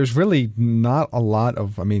looking. Like, there's really not a lot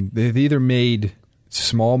of. I mean, they've either made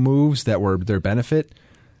small moves that were their benefit.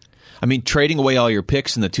 I mean, trading away all your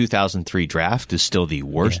picks in the 2003 draft is still the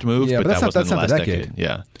worst move, Yeah, but but that wasn't that's the not last the decade.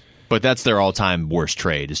 Yeah. But that's their all-time worst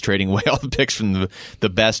trade, is trading away all the picks from the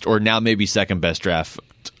best, or now maybe second best draft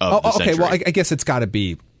of the century. Okay, well, I guess it's got to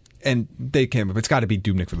be, and they came up, it's got to be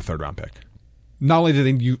Dubnyk for the third-round pick. Not only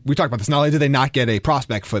did we talked about this, not only did they not get a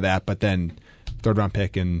prospect for that, but then third-round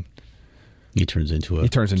pick, and he turns into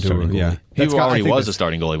starting goalie. He That's already was a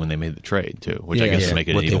starting goalie when they made the trade, too, which I guess would make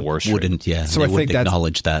it an even worse trade. So I they wouldn't think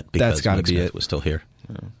acknowledge that because that's gotta Mike be Smith it. was still here.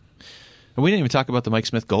 And we didn't even talk about the Mike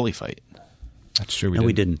Smith goalie fight. That's true.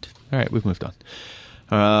 We didn't. All right, we've moved on.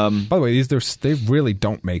 By the way, they really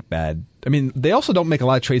don't make bad. I mean, they also don't make a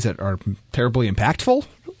lot of trades that are terribly impactful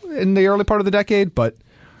in the early part of the decade, but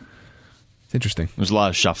it's interesting. There's a lot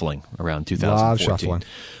of shuffling around 2014. A lot of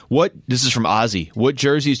shuffling. This is from Ozzy. What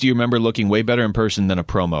jerseys do you remember looking way better in person than a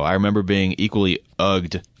promo? I remember being equally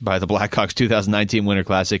ugged by the Blackhawks 2019 Winter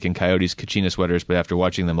Classic and Coyotes Kachina sweaters, but after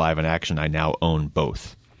watching them live in action, I now own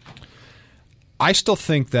both. I still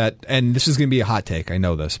think that, and this is going to be a hot take, I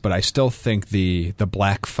know this, but I still think the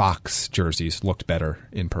Black Fox jerseys looked better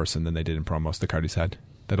in person than they did in promos the Coyotes had.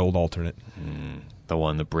 That old alternate. The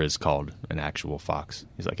one that Briz called an actual fox.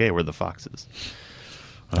 He's like, hey, we're the Foxes.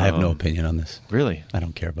 I have no opinion on this. Really? I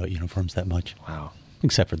don't care about uniforms that much. Wow.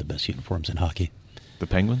 Except for the best uniforms in hockey. The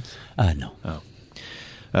Penguins? No.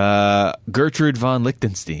 Oh. Gertrude von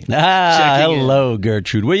Lichtenstein. Checking hello,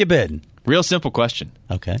 Gertrude. Where you been? Real simple question.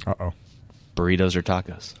 Okay. Uh-oh. Burritos or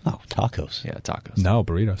tacos? Oh, tacos. Yeah, tacos. No,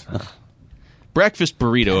 burritos. Breakfast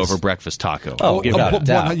burrito over breakfast taco. Oh, Give without it a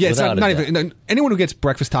doubt. Yeah, it's Without not a doubt. even. Anyone who gets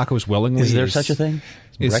breakfast tacos willingly Is there such a thing?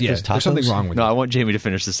 There's Breakfast something tacos? wrong with No, it. I want Jamie to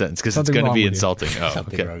finish the sentence because it's Something going to wrong be with you. insulting. Oh,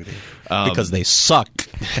 Something okay. wrong with you. Because they suck.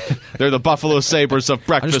 They're the Buffalo Sabres of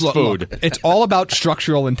breakfast food. Look, it's all about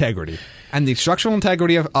structural integrity. And the structural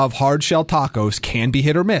integrity of hard shell tacos can be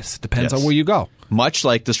hit or miss. Depends Yes. on where you go. Much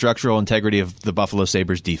like the structural integrity of the Buffalo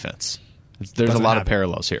Sabres defense. There's Doesn't a lot of happen.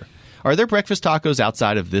 parallels here. Are there breakfast tacos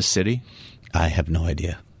outside of this city? I have no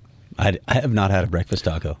idea. I have not had a breakfast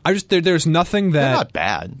taco. There's nothing They're that not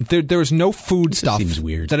bad. there's no food stuff seems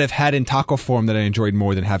weird. that I've had in taco form that I enjoyed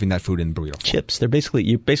more than having that food in burrito form. Chips.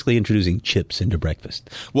 You're basically introducing chips into breakfast.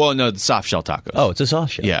 Well, no, the soft shell tacos. Oh, it's a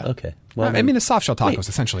soft shell. Yeah. Okay. Well, I mean, a soft shell taco wait, is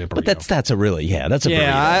essentially a burrito. But that's a really that's a burrito.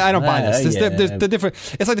 yeah. I don't buy this. Yeah. There's the different.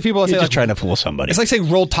 It's like the people that You're say just trying to fool somebody. It's like saying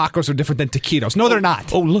rolled tacos are different than taquitos. No, they're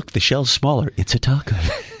not. Oh, look, the shell's smaller. It's a taco.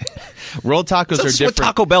 Rolled tacos are That's different. what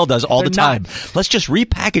Taco Bell does all the They're time. not. Let's just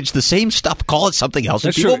repackage the same stuff, call it something else,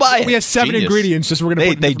 That's and people true. buy it. We have 7 Genius. ingredients. Just we're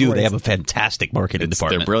going to. They do. They have a fantastic marketing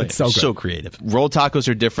department. They're brilliant. It's so good. So creative. Rolled tacos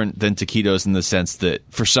are different than taquitos in the sense that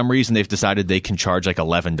for some reason they've decided they can charge like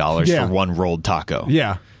 $11 Yeah. for one rolled taco.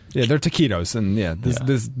 Yeah, they're taquitos, and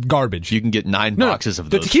this garbage. You can get 9 boxes of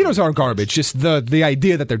the those. taquitos aren't garbage. Just the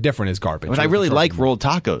idea that they're different is garbage. But I really like rolled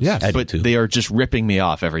tacos. Yes. I do but too. they are just ripping me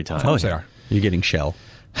off every time. Of course they are. You're getting shell.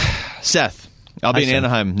 Seth, I'll be Hi, in Seth.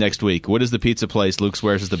 Anaheim next week. What is the pizza place Luke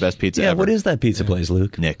swears is the best pizza Yeah, ever? what is that pizza place,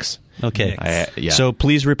 Luke? Nick's. Okay. Yeah. So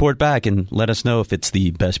please report back and let us know if it's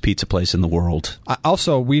the best pizza place in the world.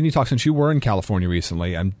 Also, we need to talk since you were in California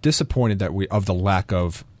recently. I'm disappointed that of the lack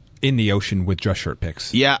of in the ocean with dress shirt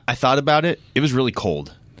pics. Yeah, I thought about it. It was really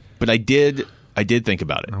cold. But I did think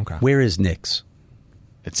about it. Okay. Where is Nick's?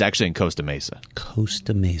 It's actually in Costa Mesa.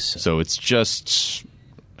 Costa Mesa. So it's just,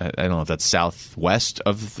 I don't know if that's southwest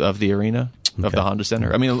of the arena, of Okay. the Honda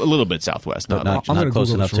Center. I mean, a little bit southwest. But Not not gonna close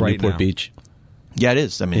Google enough this to right Newport now. Beach. Yeah, it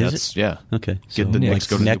is. I mean, Is that's, it? yeah. Okay. Get the Knicks,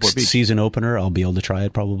 go to Newport next Beach. season opener, I'll be able to try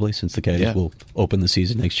it probably since the Coyotes Yeah. will open the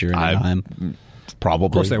season next year in Anaheim. Probably.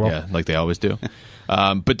 Of course they will. Yeah, like they always do.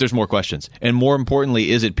 But there's more questions. And more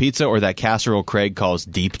importantly, is it pizza or that casserole Craig calls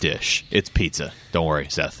deep dish? It's pizza. Don't worry,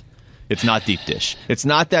 Seth. It's not deep dish. It's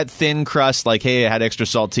not that thin crust like, hey, I had extra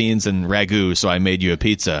saltines and ragu, so I made you a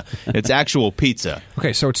pizza. It's actual pizza.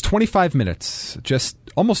 Okay, so it's 25 minutes, just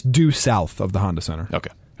almost due south of the Honda Center. Okay.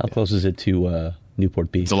 How close is it to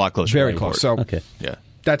Newport Beach? It's a lot closer. Very to close. Newport. So Okay. Yeah.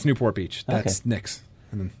 that's Newport Beach. That's Okay. Nick's.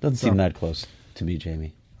 And then, Doesn't seem that close to me,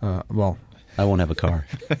 Jamie. well. I won't have a car.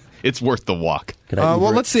 It's worth the walk. Could I Uber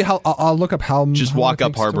Well, it? let's see how I'll look up how. Just how walk long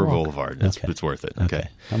it up takes to Harbor walk. Boulevard. It's worth it. Okay.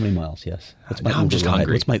 How many miles? Yes. What's Now I'm just ride?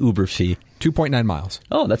 hungry. What's my Uber fee? 2.9 miles.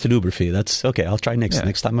 Oh, that's an Uber fee. That's okay. I'll try next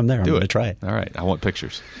time I'm there. I'm Do going to it. try it. All right. I want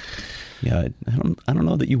pictures. Yeah, I don't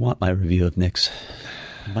know that you want my review of Knicks.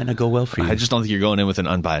 It might not go well for you. I just don't think you're going in with an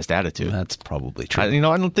unbiased attitude. That's probably true. I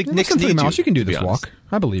don't think Knicks Listen, 3 need miles. You can do to be this honest. walk.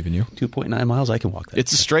 I believe in you. 2.9 miles, I can walk that.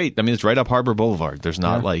 It's straight. I mean, it's right up Harbor Boulevard. There's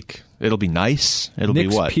not like it'll be nice. It'll Nick's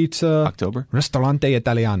be what? Pizza October. Ristorante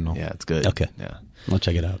Italiano. Yeah, it's good. Okay. Yeah. I'll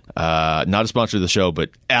check it out. Not a sponsor of the show,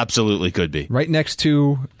 but absolutely could be. Right next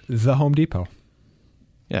to the Home Depot.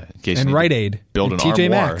 Yeah, in case And you need Rite to Aid. build And an TJ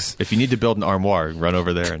armoire. Maxx. If you need to build an armoire, run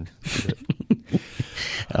over there and.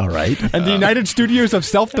 All right. And the United Studios of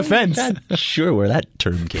Self-Defense. Not sure where that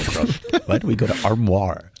term came from. Why do we go to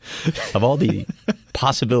armoire? Of all the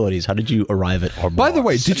possibilities, how did you arrive at armoire? By the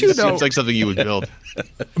way, did you know? Seems like something you would build.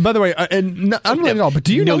 By the way, and unrelated at all, but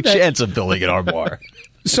do you know no that? chance of building an armoire.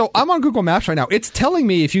 So I'm on Google Maps right now. It's telling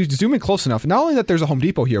me, if you zoom in close enough, not only that there's a Home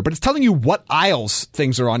Depot here, but it's telling you what aisles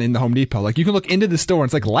things are on in the Home Depot. Like, you can look into the store, and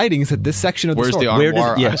it's like lighting is at this section of the Where's store. the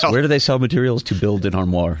armoire? Where do they sell materials to build an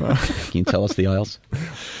armoire? Can you tell us the aisles?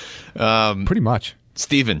 Pretty much.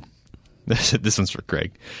 Steven, this one's for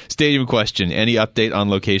Craig. Stadium question. Any update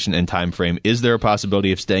on location and time frame? Is there a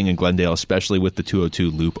possibility of staying in Glendale, especially with the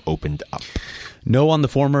 202 loop opened up? No on the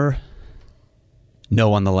former,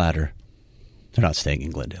 no on the latter. They're not staying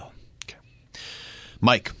in Glendale. Okay.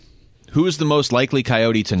 Mike, who is the most likely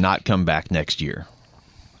Coyote to not come back next year?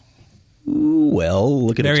 Ooh, well,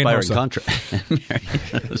 look at Marian expiring Hossa. contract.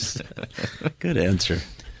 Marian Hossa. Good answer.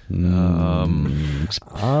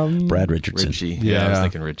 Brad Richardson. Richie. Yeah. I was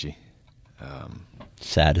thinking Richie.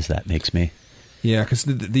 Sad as that makes me. Yeah, because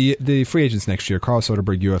the free agents next year, Carl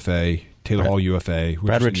Soderberg, UFA, Taylor Hall, UFA.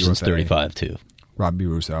 Brad Richardson's UFA, 35, too. Robbie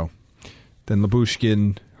Russo. Then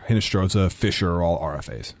Labushkin, Hinestroza, Fisher are all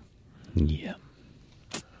RFAs. Yeah.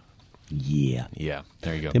 Yeah. Yeah,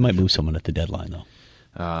 there you go. They might move someone at the deadline,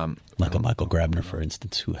 though. Like a Michael Grabner, for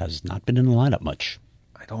instance, who has not been in the lineup much.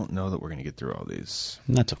 I don't know that we're going to get through all these.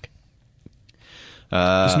 And that's okay.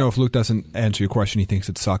 Just know if Luke doesn't answer your question, he thinks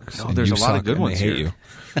it sucks. No, and there's you a lot of suck good and ones they hate here.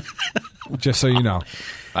 you. Just so you know.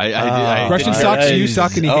 I Question did- sucks, you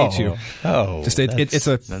suck, and he hates you. Oh. Just it's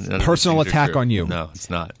a None of these personal things are attack true. on you. No, it's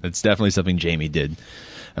not. It's definitely something Jamie did.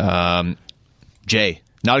 Jay,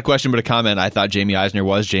 not a question but a comment. I thought Jamie Eisner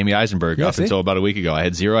was Jamie Eisenberg Yeah, up see? until about a week ago. I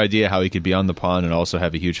had zero idea how he could be on the pond and also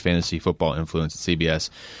have a huge fantasy football influence at CBS.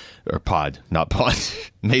 Or pod, not pond.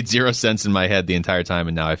 Made zero sense in my head the entire time,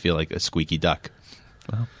 and now I feel like a squeaky duck.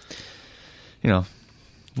 Well,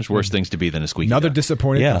 there's worse things to be than a squeaky Another duck.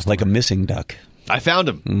 disappointed Yeah, customer. like a missing duck. I found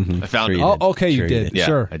him. I found Sure him. you Oh, did. okay, you Sure you did. did. Yeah,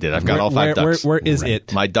 Sure. I did. I've got all 5 ducks. Where is Right.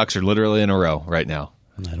 it? My ducks are literally in a row right now.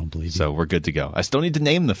 I don't believe you. So we're good to go. I still need to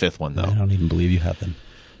name the 5th one, I though. don't even believe you have them.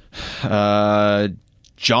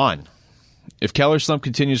 John, if Keller's slump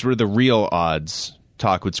continues, what are the real odds?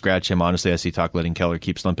 Talk would scratch him. Honestly, I see Talk letting Keller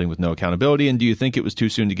keep slumping with no accountability. And do you think it was too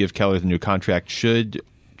soon to give Keller the new contract? Should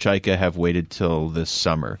Chaika have waited till this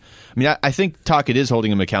summer? I mean, I think Talk is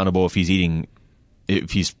holding him accountable if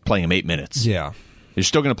he's playing him 8 minutes. Yeah. You're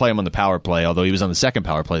still going to play him on the power play, although he was on the second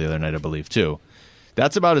power play the other night, I believe, too.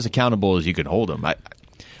 That's about as accountable as you could hold him.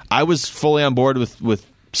 I was fully on board with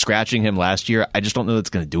scratching him last year. I just don't know that's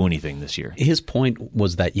going to do anything this year. His point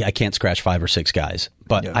was that I can't scratch 5 or 6 guys,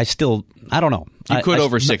 but Yeah. I don't know. You could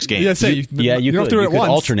over 6 games. Yeah, say, You don't have could. to do You it could once.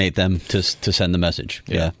 alternate them to send the message.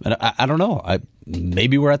 Yeah, and I don't know.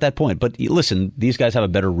 Maybe we're at that point. But listen, these guys have a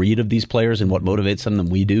better read of these players and what motivates them than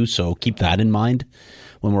we do. So keep that in mind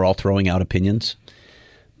when we're all throwing out opinions.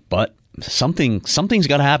 But something's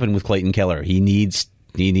got to happen with Clayton Keller. He needs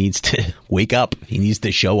to wake up. He needs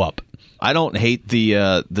to show up. I don't hate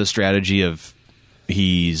the strategy of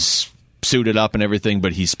he's suited up and everything,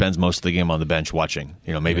 but he spends most of the game on the bench watching.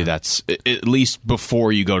 Maybe that's at least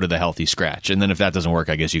before you go to the healthy scratch. And then if that doesn't work,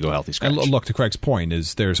 I guess you go healthy scratch. And look, to Craig's point,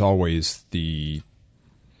 is there's always the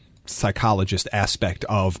psychologist aspect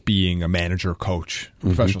of being a manager, coach,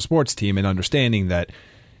 professional sports team, and understanding that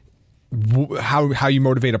how you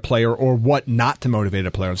motivate a player or what not to motivate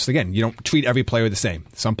a player. Just again, you don't treat every player the same.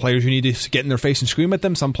 Some players you need to get in their face and scream at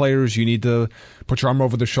them. Some players you need to put your arm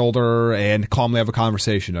over their shoulder and calmly have a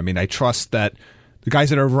conversation. I mean, I trust that the guys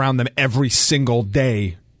that are around them every single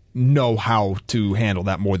day know how to handle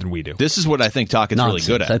that more than we do. This is what I think Talk is really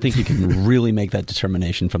good at. I think you can really make that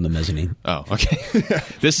determination from the mezzanine. Oh, okay.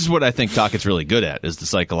 This is what I think Talkett's really good at, is the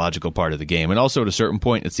psychological part of the game. And also, at a certain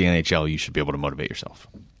point, it's the NHL. You should be able to motivate yourself.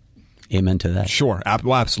 Amen to that. Sure,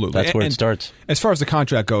 well, absolutely. That's where it And starts. As far as the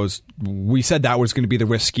contract goes, we said that was going to be the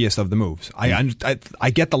riskiest of the moves. I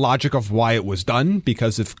get the logic of why it was done,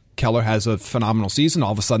 because if Keller has a phenomenal season,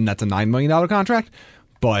 all of a sudden that's a $9 million contract.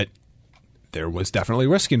 But there was definitely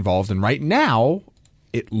risk involved, and right now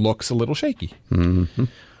it looks a little shaky.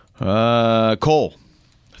 Cole,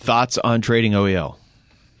 thoughts on trading OEL?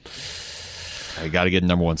 I got to get a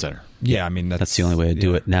number one center. Yeah, I mean That's the only way to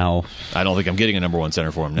do it now. I don't think I'm getting a number one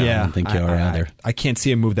center for him now. I don't think you are either. I can't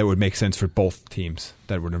see a move that would make sense for both teams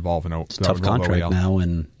that would involve an It's a tough contract now,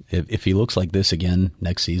 and if he looks like this again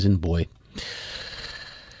next season, boy,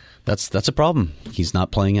 that's a problem. He's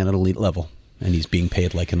not playing at an elite level, and he's being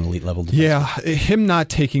paid like an elite level defenseman. Yeah, him not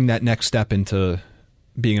taking that next step into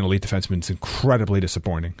being an elite defenseman is incredibly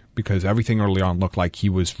disappointing because everything early on looked like he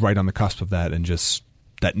was right on the cusp of that, and just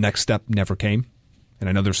that next step never came. And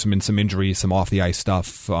I know there's some injuries, some off the ice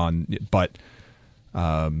stuff but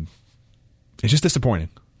it's just disappointing.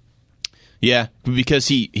 Yeah, because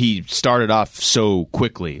he started off so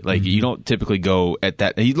quickly. Like you don't typically go at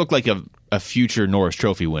that. He looked like a future Norris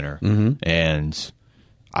Trophy winner, and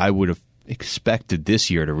I would have expected this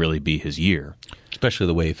year to really be his year. Especially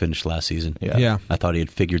the way he finished last season. Yeah. I thought he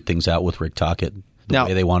had figured things out with Rick Tocchet, the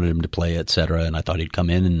way they wanted him to play, et cetera, and I thought he'd come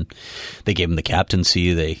in and they gave him the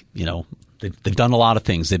captaincy. They've done a lot of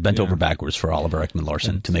things. They've bent over backwards for Oliver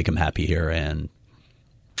Ekman-Larsson to make him happy here, and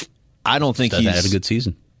I don't think he's had a good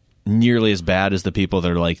season. Nearly as bad as the people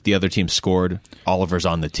that are like the other team scored. Oliver's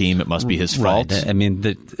on the team. It must be his fault. Right. I mean,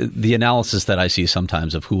 the analysis that I see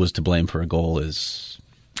sometimes of who was to blame for a goal is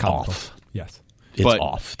off. Yes. It's But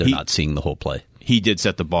off. They're not seeing the whole play. He did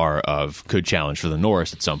set the bar of could challenge for the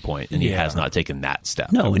Norris at some point, and he has not taken that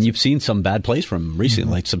step. No, and you've seen some bad plays from him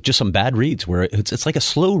recently, like just some bad reads where it's like a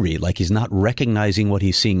slow read, like he's not recognizing what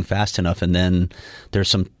he's seeing fast enough, and then there's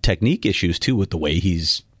some technique issues too with the way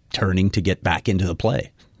he's turning to get back into the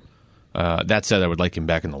play. That said, I would like him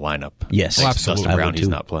back in the lineup. Yes, Thanks to absolutely. Dustin Brown, he's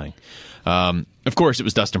not playing. Of course, it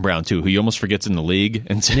was Dustin Brown too, who he almost forgets in the league,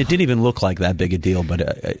 and it didn't even look like that big a deal. But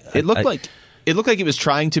it looked like he was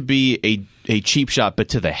trying to be a cheap shot, but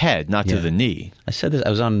to the head, not to the knee. I said this. I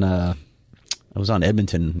was on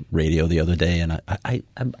Edmonton radio the other day, and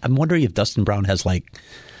I'm wondering if Dustin Brown has like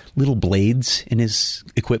little blades in his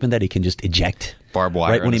equipment that he can just eject. Barbed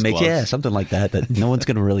wire right when he his makes gloves. something like that no one's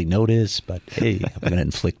going to really notice. But hey, I'm going to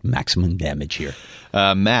inflict maximum damage here.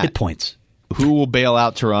 Matt, Hit points. who will bail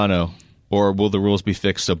out Toronto, or will the rules be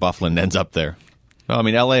fixed so Bufflin ends up there? Well, I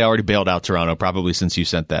mean, LA already bailed out Toronto probably since you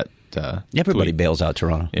sent that. Everybody tweet. bails out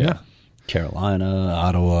Toronto. Yeah. Carolina,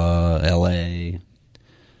 Ottawa, LA.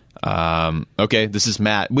 Okay, this is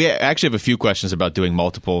Matt. We actually have a few questions about doing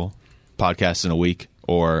multiple podcasts in a week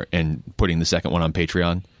and putting the second one on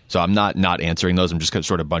Patreon. So I'm not answering those. I'm just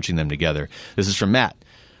sort of bunching them together. This is from Matt.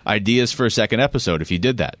 Ideas for a second episode if you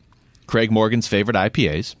did that. Craig Morgan's favorite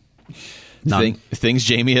IPAs. Things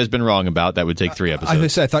Jamie has been wrong about. That would take 3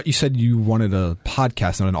 episodes. I thought you said you wanted a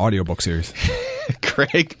podcast, not an audiobook series.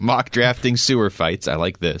 Craig mock drafting sewer fights. I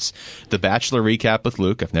like this. The Bachelor recap with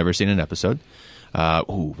Luke. I've never seen an episode.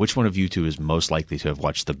 Which one of you two is most likely to have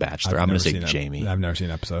watched The Bachelor? I'm going to say Jamie. I've never seen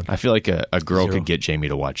an episode. I feel like a girl could get Jamie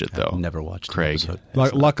to watch it, though. I've never watched Craig. an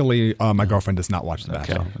episode. Luckily, my girlfriend does not watch The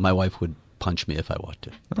Bachelor. My wife would punch me if I watched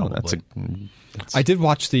it. Oh, Probably. I did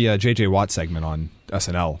watch the J.J. Watt segment on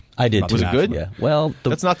SNL. I did. Was it good? Yeah. Well,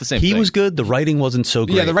 That's not the same He thing. was good. The writing wasn't so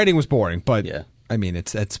great. Yeah, the writing was boring, but Yeah. I mean,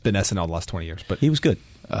 it's been SNL the last 20 years. But He was good.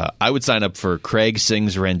 I would sign up for Craig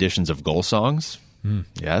sings renditions of goal songs.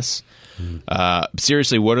 Yes.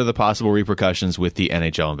 Seriously, what are the possible repercussions with the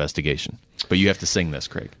NHL investigation? But you have to sing this,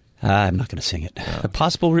 Craig. I'm not going to sing it.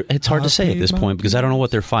 It's hard to say at this point because I don't know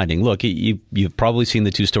what they're finding. Look, you've probably seen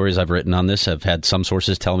the 2 stories I've written on this. I've had some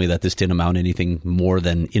sources tell me that this didn't amount to anything more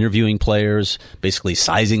than interviewing players, basically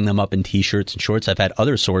sizing them up in T-shirts and shorts. I've had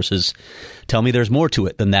other sources tell me there's more to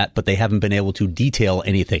it than that, but they haven't been able to detail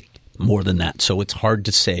anything more than that. So it's hard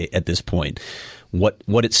to say at this point.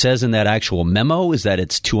 What it says in that actual memo is that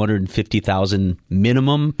it's $250,000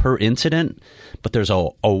 minimum per incident, but there's a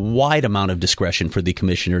wide amount of discretion for the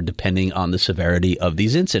commissioner depending on the severity of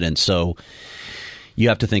these incidents. So you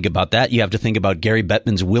have to think about that. You have to think about Gary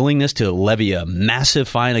Bettman's willingness to levy a massive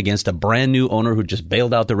fine against a brand new owner who just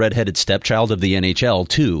bailed out the redheaded stepchild of the NHL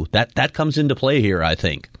too. That comes into play here, I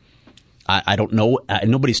think. I don't know.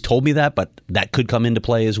 Nobody's told me that, but that could come into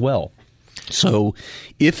play as well. So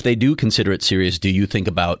if they do consider it serious, do you think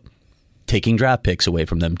about taking draft picks away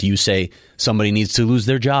from them? Do you say somebody needs to lose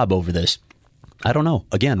their job over this? I don't know.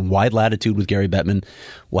 Again, wide latitude with Gary Bettman.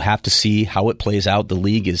 We'll have to see how it plays out. The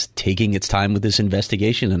league is taking its time with this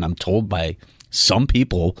investigation, and I'm told by some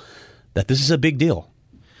people that this is a big deal.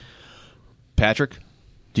 Patrick,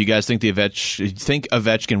 do you guys think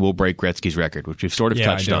Ovechkin will break Gretzky's record, which we've sort of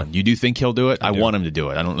touched on? You do think he'll do it? I want him to do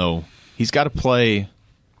it. I don't know. He's got to play.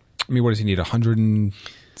 I mean, what does he need? 100 and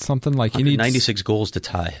something? Like he needs 96 goals to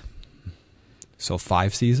tie. So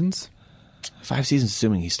 5 seasons? 5 seasons,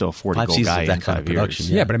 assuming he's still a 40 5 goal seasons guy of that in kind of 5 production.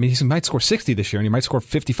 years. Yeah, but I mean, he might score 60 this year, and he might score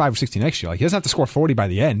 55 or 60 next year. Like he doesn't have to score 40 by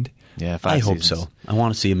the end. Yeah, 5 I hope seasons. so. I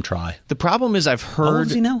want to see him try. The problem is I've How old heard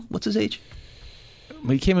is he now? What's his age?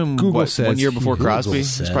 he came in Google 1 says year before Google Crosby. He's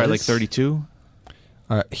says- probably like 32.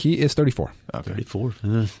 He is 34. Okay. 34.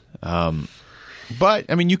 But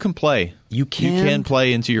I mean, you can play. You can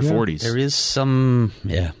play into your 40s. There is some,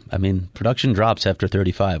 I mean, production drops after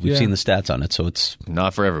 35. We've Yeah. seen the stats on it, so it's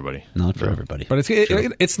Not for everybody. not for everybody. But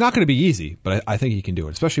it's not going to be easy, but I think he can do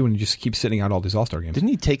it, especially when you just keep sitting out all these All-Star games. Didn't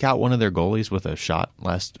he take out one of their goalies with a shot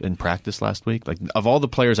in practice last week? Like, of all the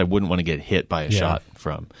players I wouldn't want to get hit by a shot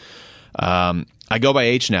from. I go by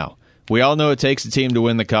H now. We all know it takes a team to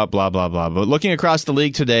win the cup, blah, blah, blah. But looking across the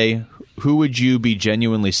league today, who would you be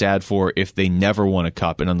genuinely sad for if they never won a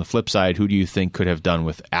cup? And on the flip side, who do you think could have done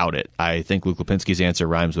without it? I think Luke Lipinski's answer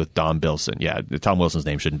rhymes with Don Bilson. Yeah, Tom Wilson's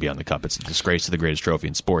name shouldn't be on the cup. It's a disgrace to the greatest trophy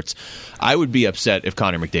in sports. I would be upset if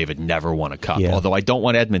Connor McDavid never won a cup, although I don't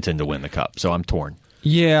want Edmonton to win the cup, so I'm torn.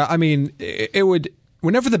 Yeah, I mean, it would.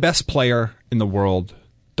 Whenever the best player in the world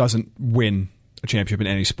doesn't win a championship in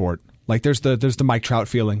any sport, like there's the Mike Trout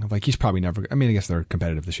feeling of like he's probably never. I mean, I guess they're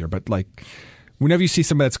competitive this year, but like whenever you see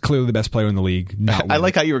somebody that's clearly the best player in the league, not I win.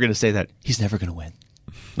 like how you were going to say that. He's never going to win.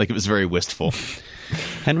 Like it was very wistful.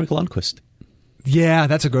 Henrik Lundqvist. Yeah,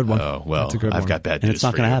 that's a good one. Oh, well, that's a good I've one. got bad And news it's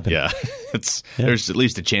not for gonna you. happen. Yeah. There's at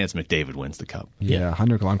least a chance McDavid wins the cup. Yeah,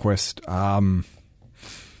 Henrik Lundqvist.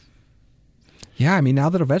 Yeah, I mean, now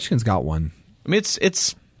that Ovechkin's got one. I mean,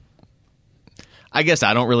 it's. I guess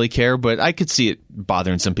I don't really care, but I could see it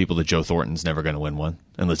bothering some people that Joe Thornton's never going to win one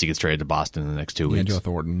unless he gets traded to Boston in the next 2 Yeah, weeks. Joe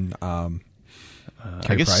Thornton. I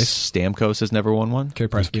Carey guess Price. Stamkos has never won one. Carey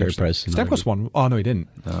Price. Carey Price. Stamkos won. Oh, no, he didn't.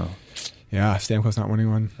 No. Yeah, Stamkos not winning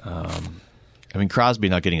one. I mean, Crosby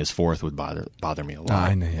not getting his fourth would bother me a lot.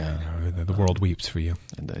 I know, yeah, I know. The world weeps for you.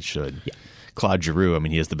 And that should. Yeah. Claude Giroux, I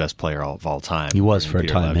mean, he is the best player of all time. He was for a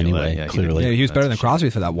Peter time Laviolette, anyway, clearly. Yeah, he was better than Crosby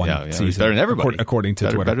for that one Yeah, season. he was better than everybody. According to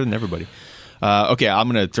Twitter. Better than everybody. Okay, I'm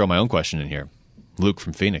going to throw my own question in here. Luke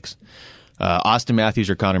from Phoenix. Austin Matthews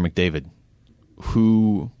or Connor McDavid?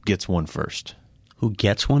 Who gets one first? Who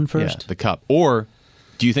gets one first? Yeah, the cup. Or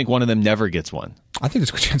do you think one of them never gets one? I think there's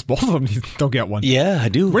a good chance both of them don't get one. Yeah, I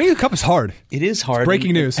do. Winning the cup is hard. It is hard.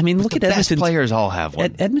 Breaking news. I mean, look at The best Edmonton's players all have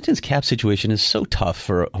one. Edmonton's cap situation is so tough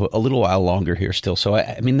for a little while longer here still. So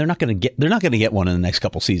I mean, they're not going to get one in the next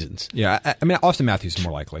couple seasons. Yeah, I mean, Austin Matthews is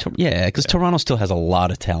more likely. Yeah, because Toronto still has a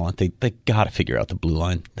lot of talent. They got to figure out the blue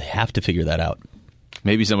line. They have to figure that out.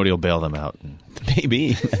 Maybe somebody will bail them out.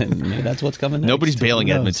 Maybe. Maybe that's what's coming next. Nobody's bailing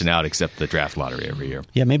Who knows? Edmonton out except the draft lottery every year.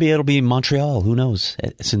 Yeah, maybe it'll be Montreal. Who knows?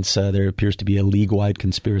 Since there appears to be a league-wide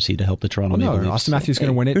conspiracy to help the Toronto Maple Leafs. Austin Matthews is going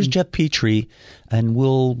to win it. Here's Jeff Petrie, and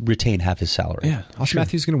we'll retain half his salary. Yeah, Austin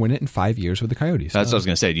Matthews is going to win it in 5 years with the Coyotes. That's what I was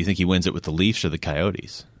going to say. Do you think he wins it with the Leafs or the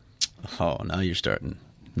Coyotes? Oh, now you're starting.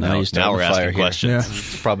 Now you're starting we're the fire asking here. questions. Yeah.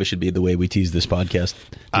 This probably should be the way we tease this podcast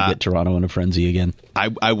to get Toronto in a frenzy again.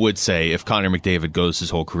 I would say if Connor McDavid goes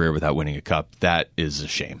his whole career without winning a cup, that is a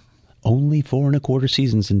shame. Only 4 1/4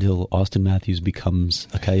 seasons until Austin Matthews becomes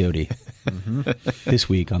a Coyote. This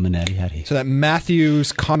week on the Natty Hattie. So that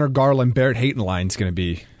Matthews, Connor Garland, Barrett Hayton line is going to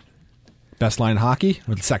be best line in hockey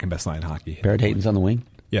or the second best line in hockey? Barrett Hayton's on the wing.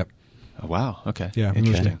 Yep. Oh, wow. Okay. Yeah,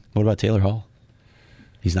 Interesting. What about Taylor Hall?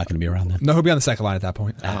 He's not going to be around then. No, he'll be on the second line at that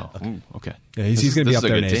point. Oh, okay. Yeah, he's going to be up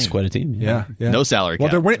there in age. It's quite a team. Yeah, yeah. No salary Well,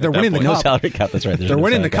 cap. they're at that winning the point. No cup. salary cap. That's right. There's They're no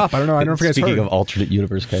winning salary the cup. cap. I don't know if you guys Speaking heard. of alternate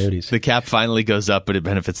universe Coyotes. The cap finally goes up, but it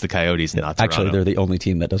benefits the Coyotes, not Toronto. Actually, they're the only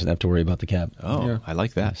team that doesn't have to worry about the cap. Oh, Yeah. I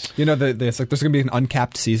like that. You know, there's going to be an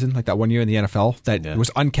uncapped season like that one year in the NFL that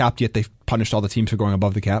was uncapped, yet they punished all the teams for going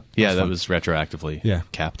above the cap. Yeah, that fun. was retroactively Yeah.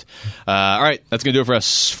 capped. All right, that's going to do it for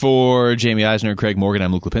us. For Jamie Eisner, Craig Morgan,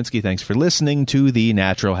 I'm Luke Lipinski. Thanks for listening to the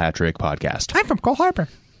Natural Hat Trick Podcast. I'm from Cole Harper.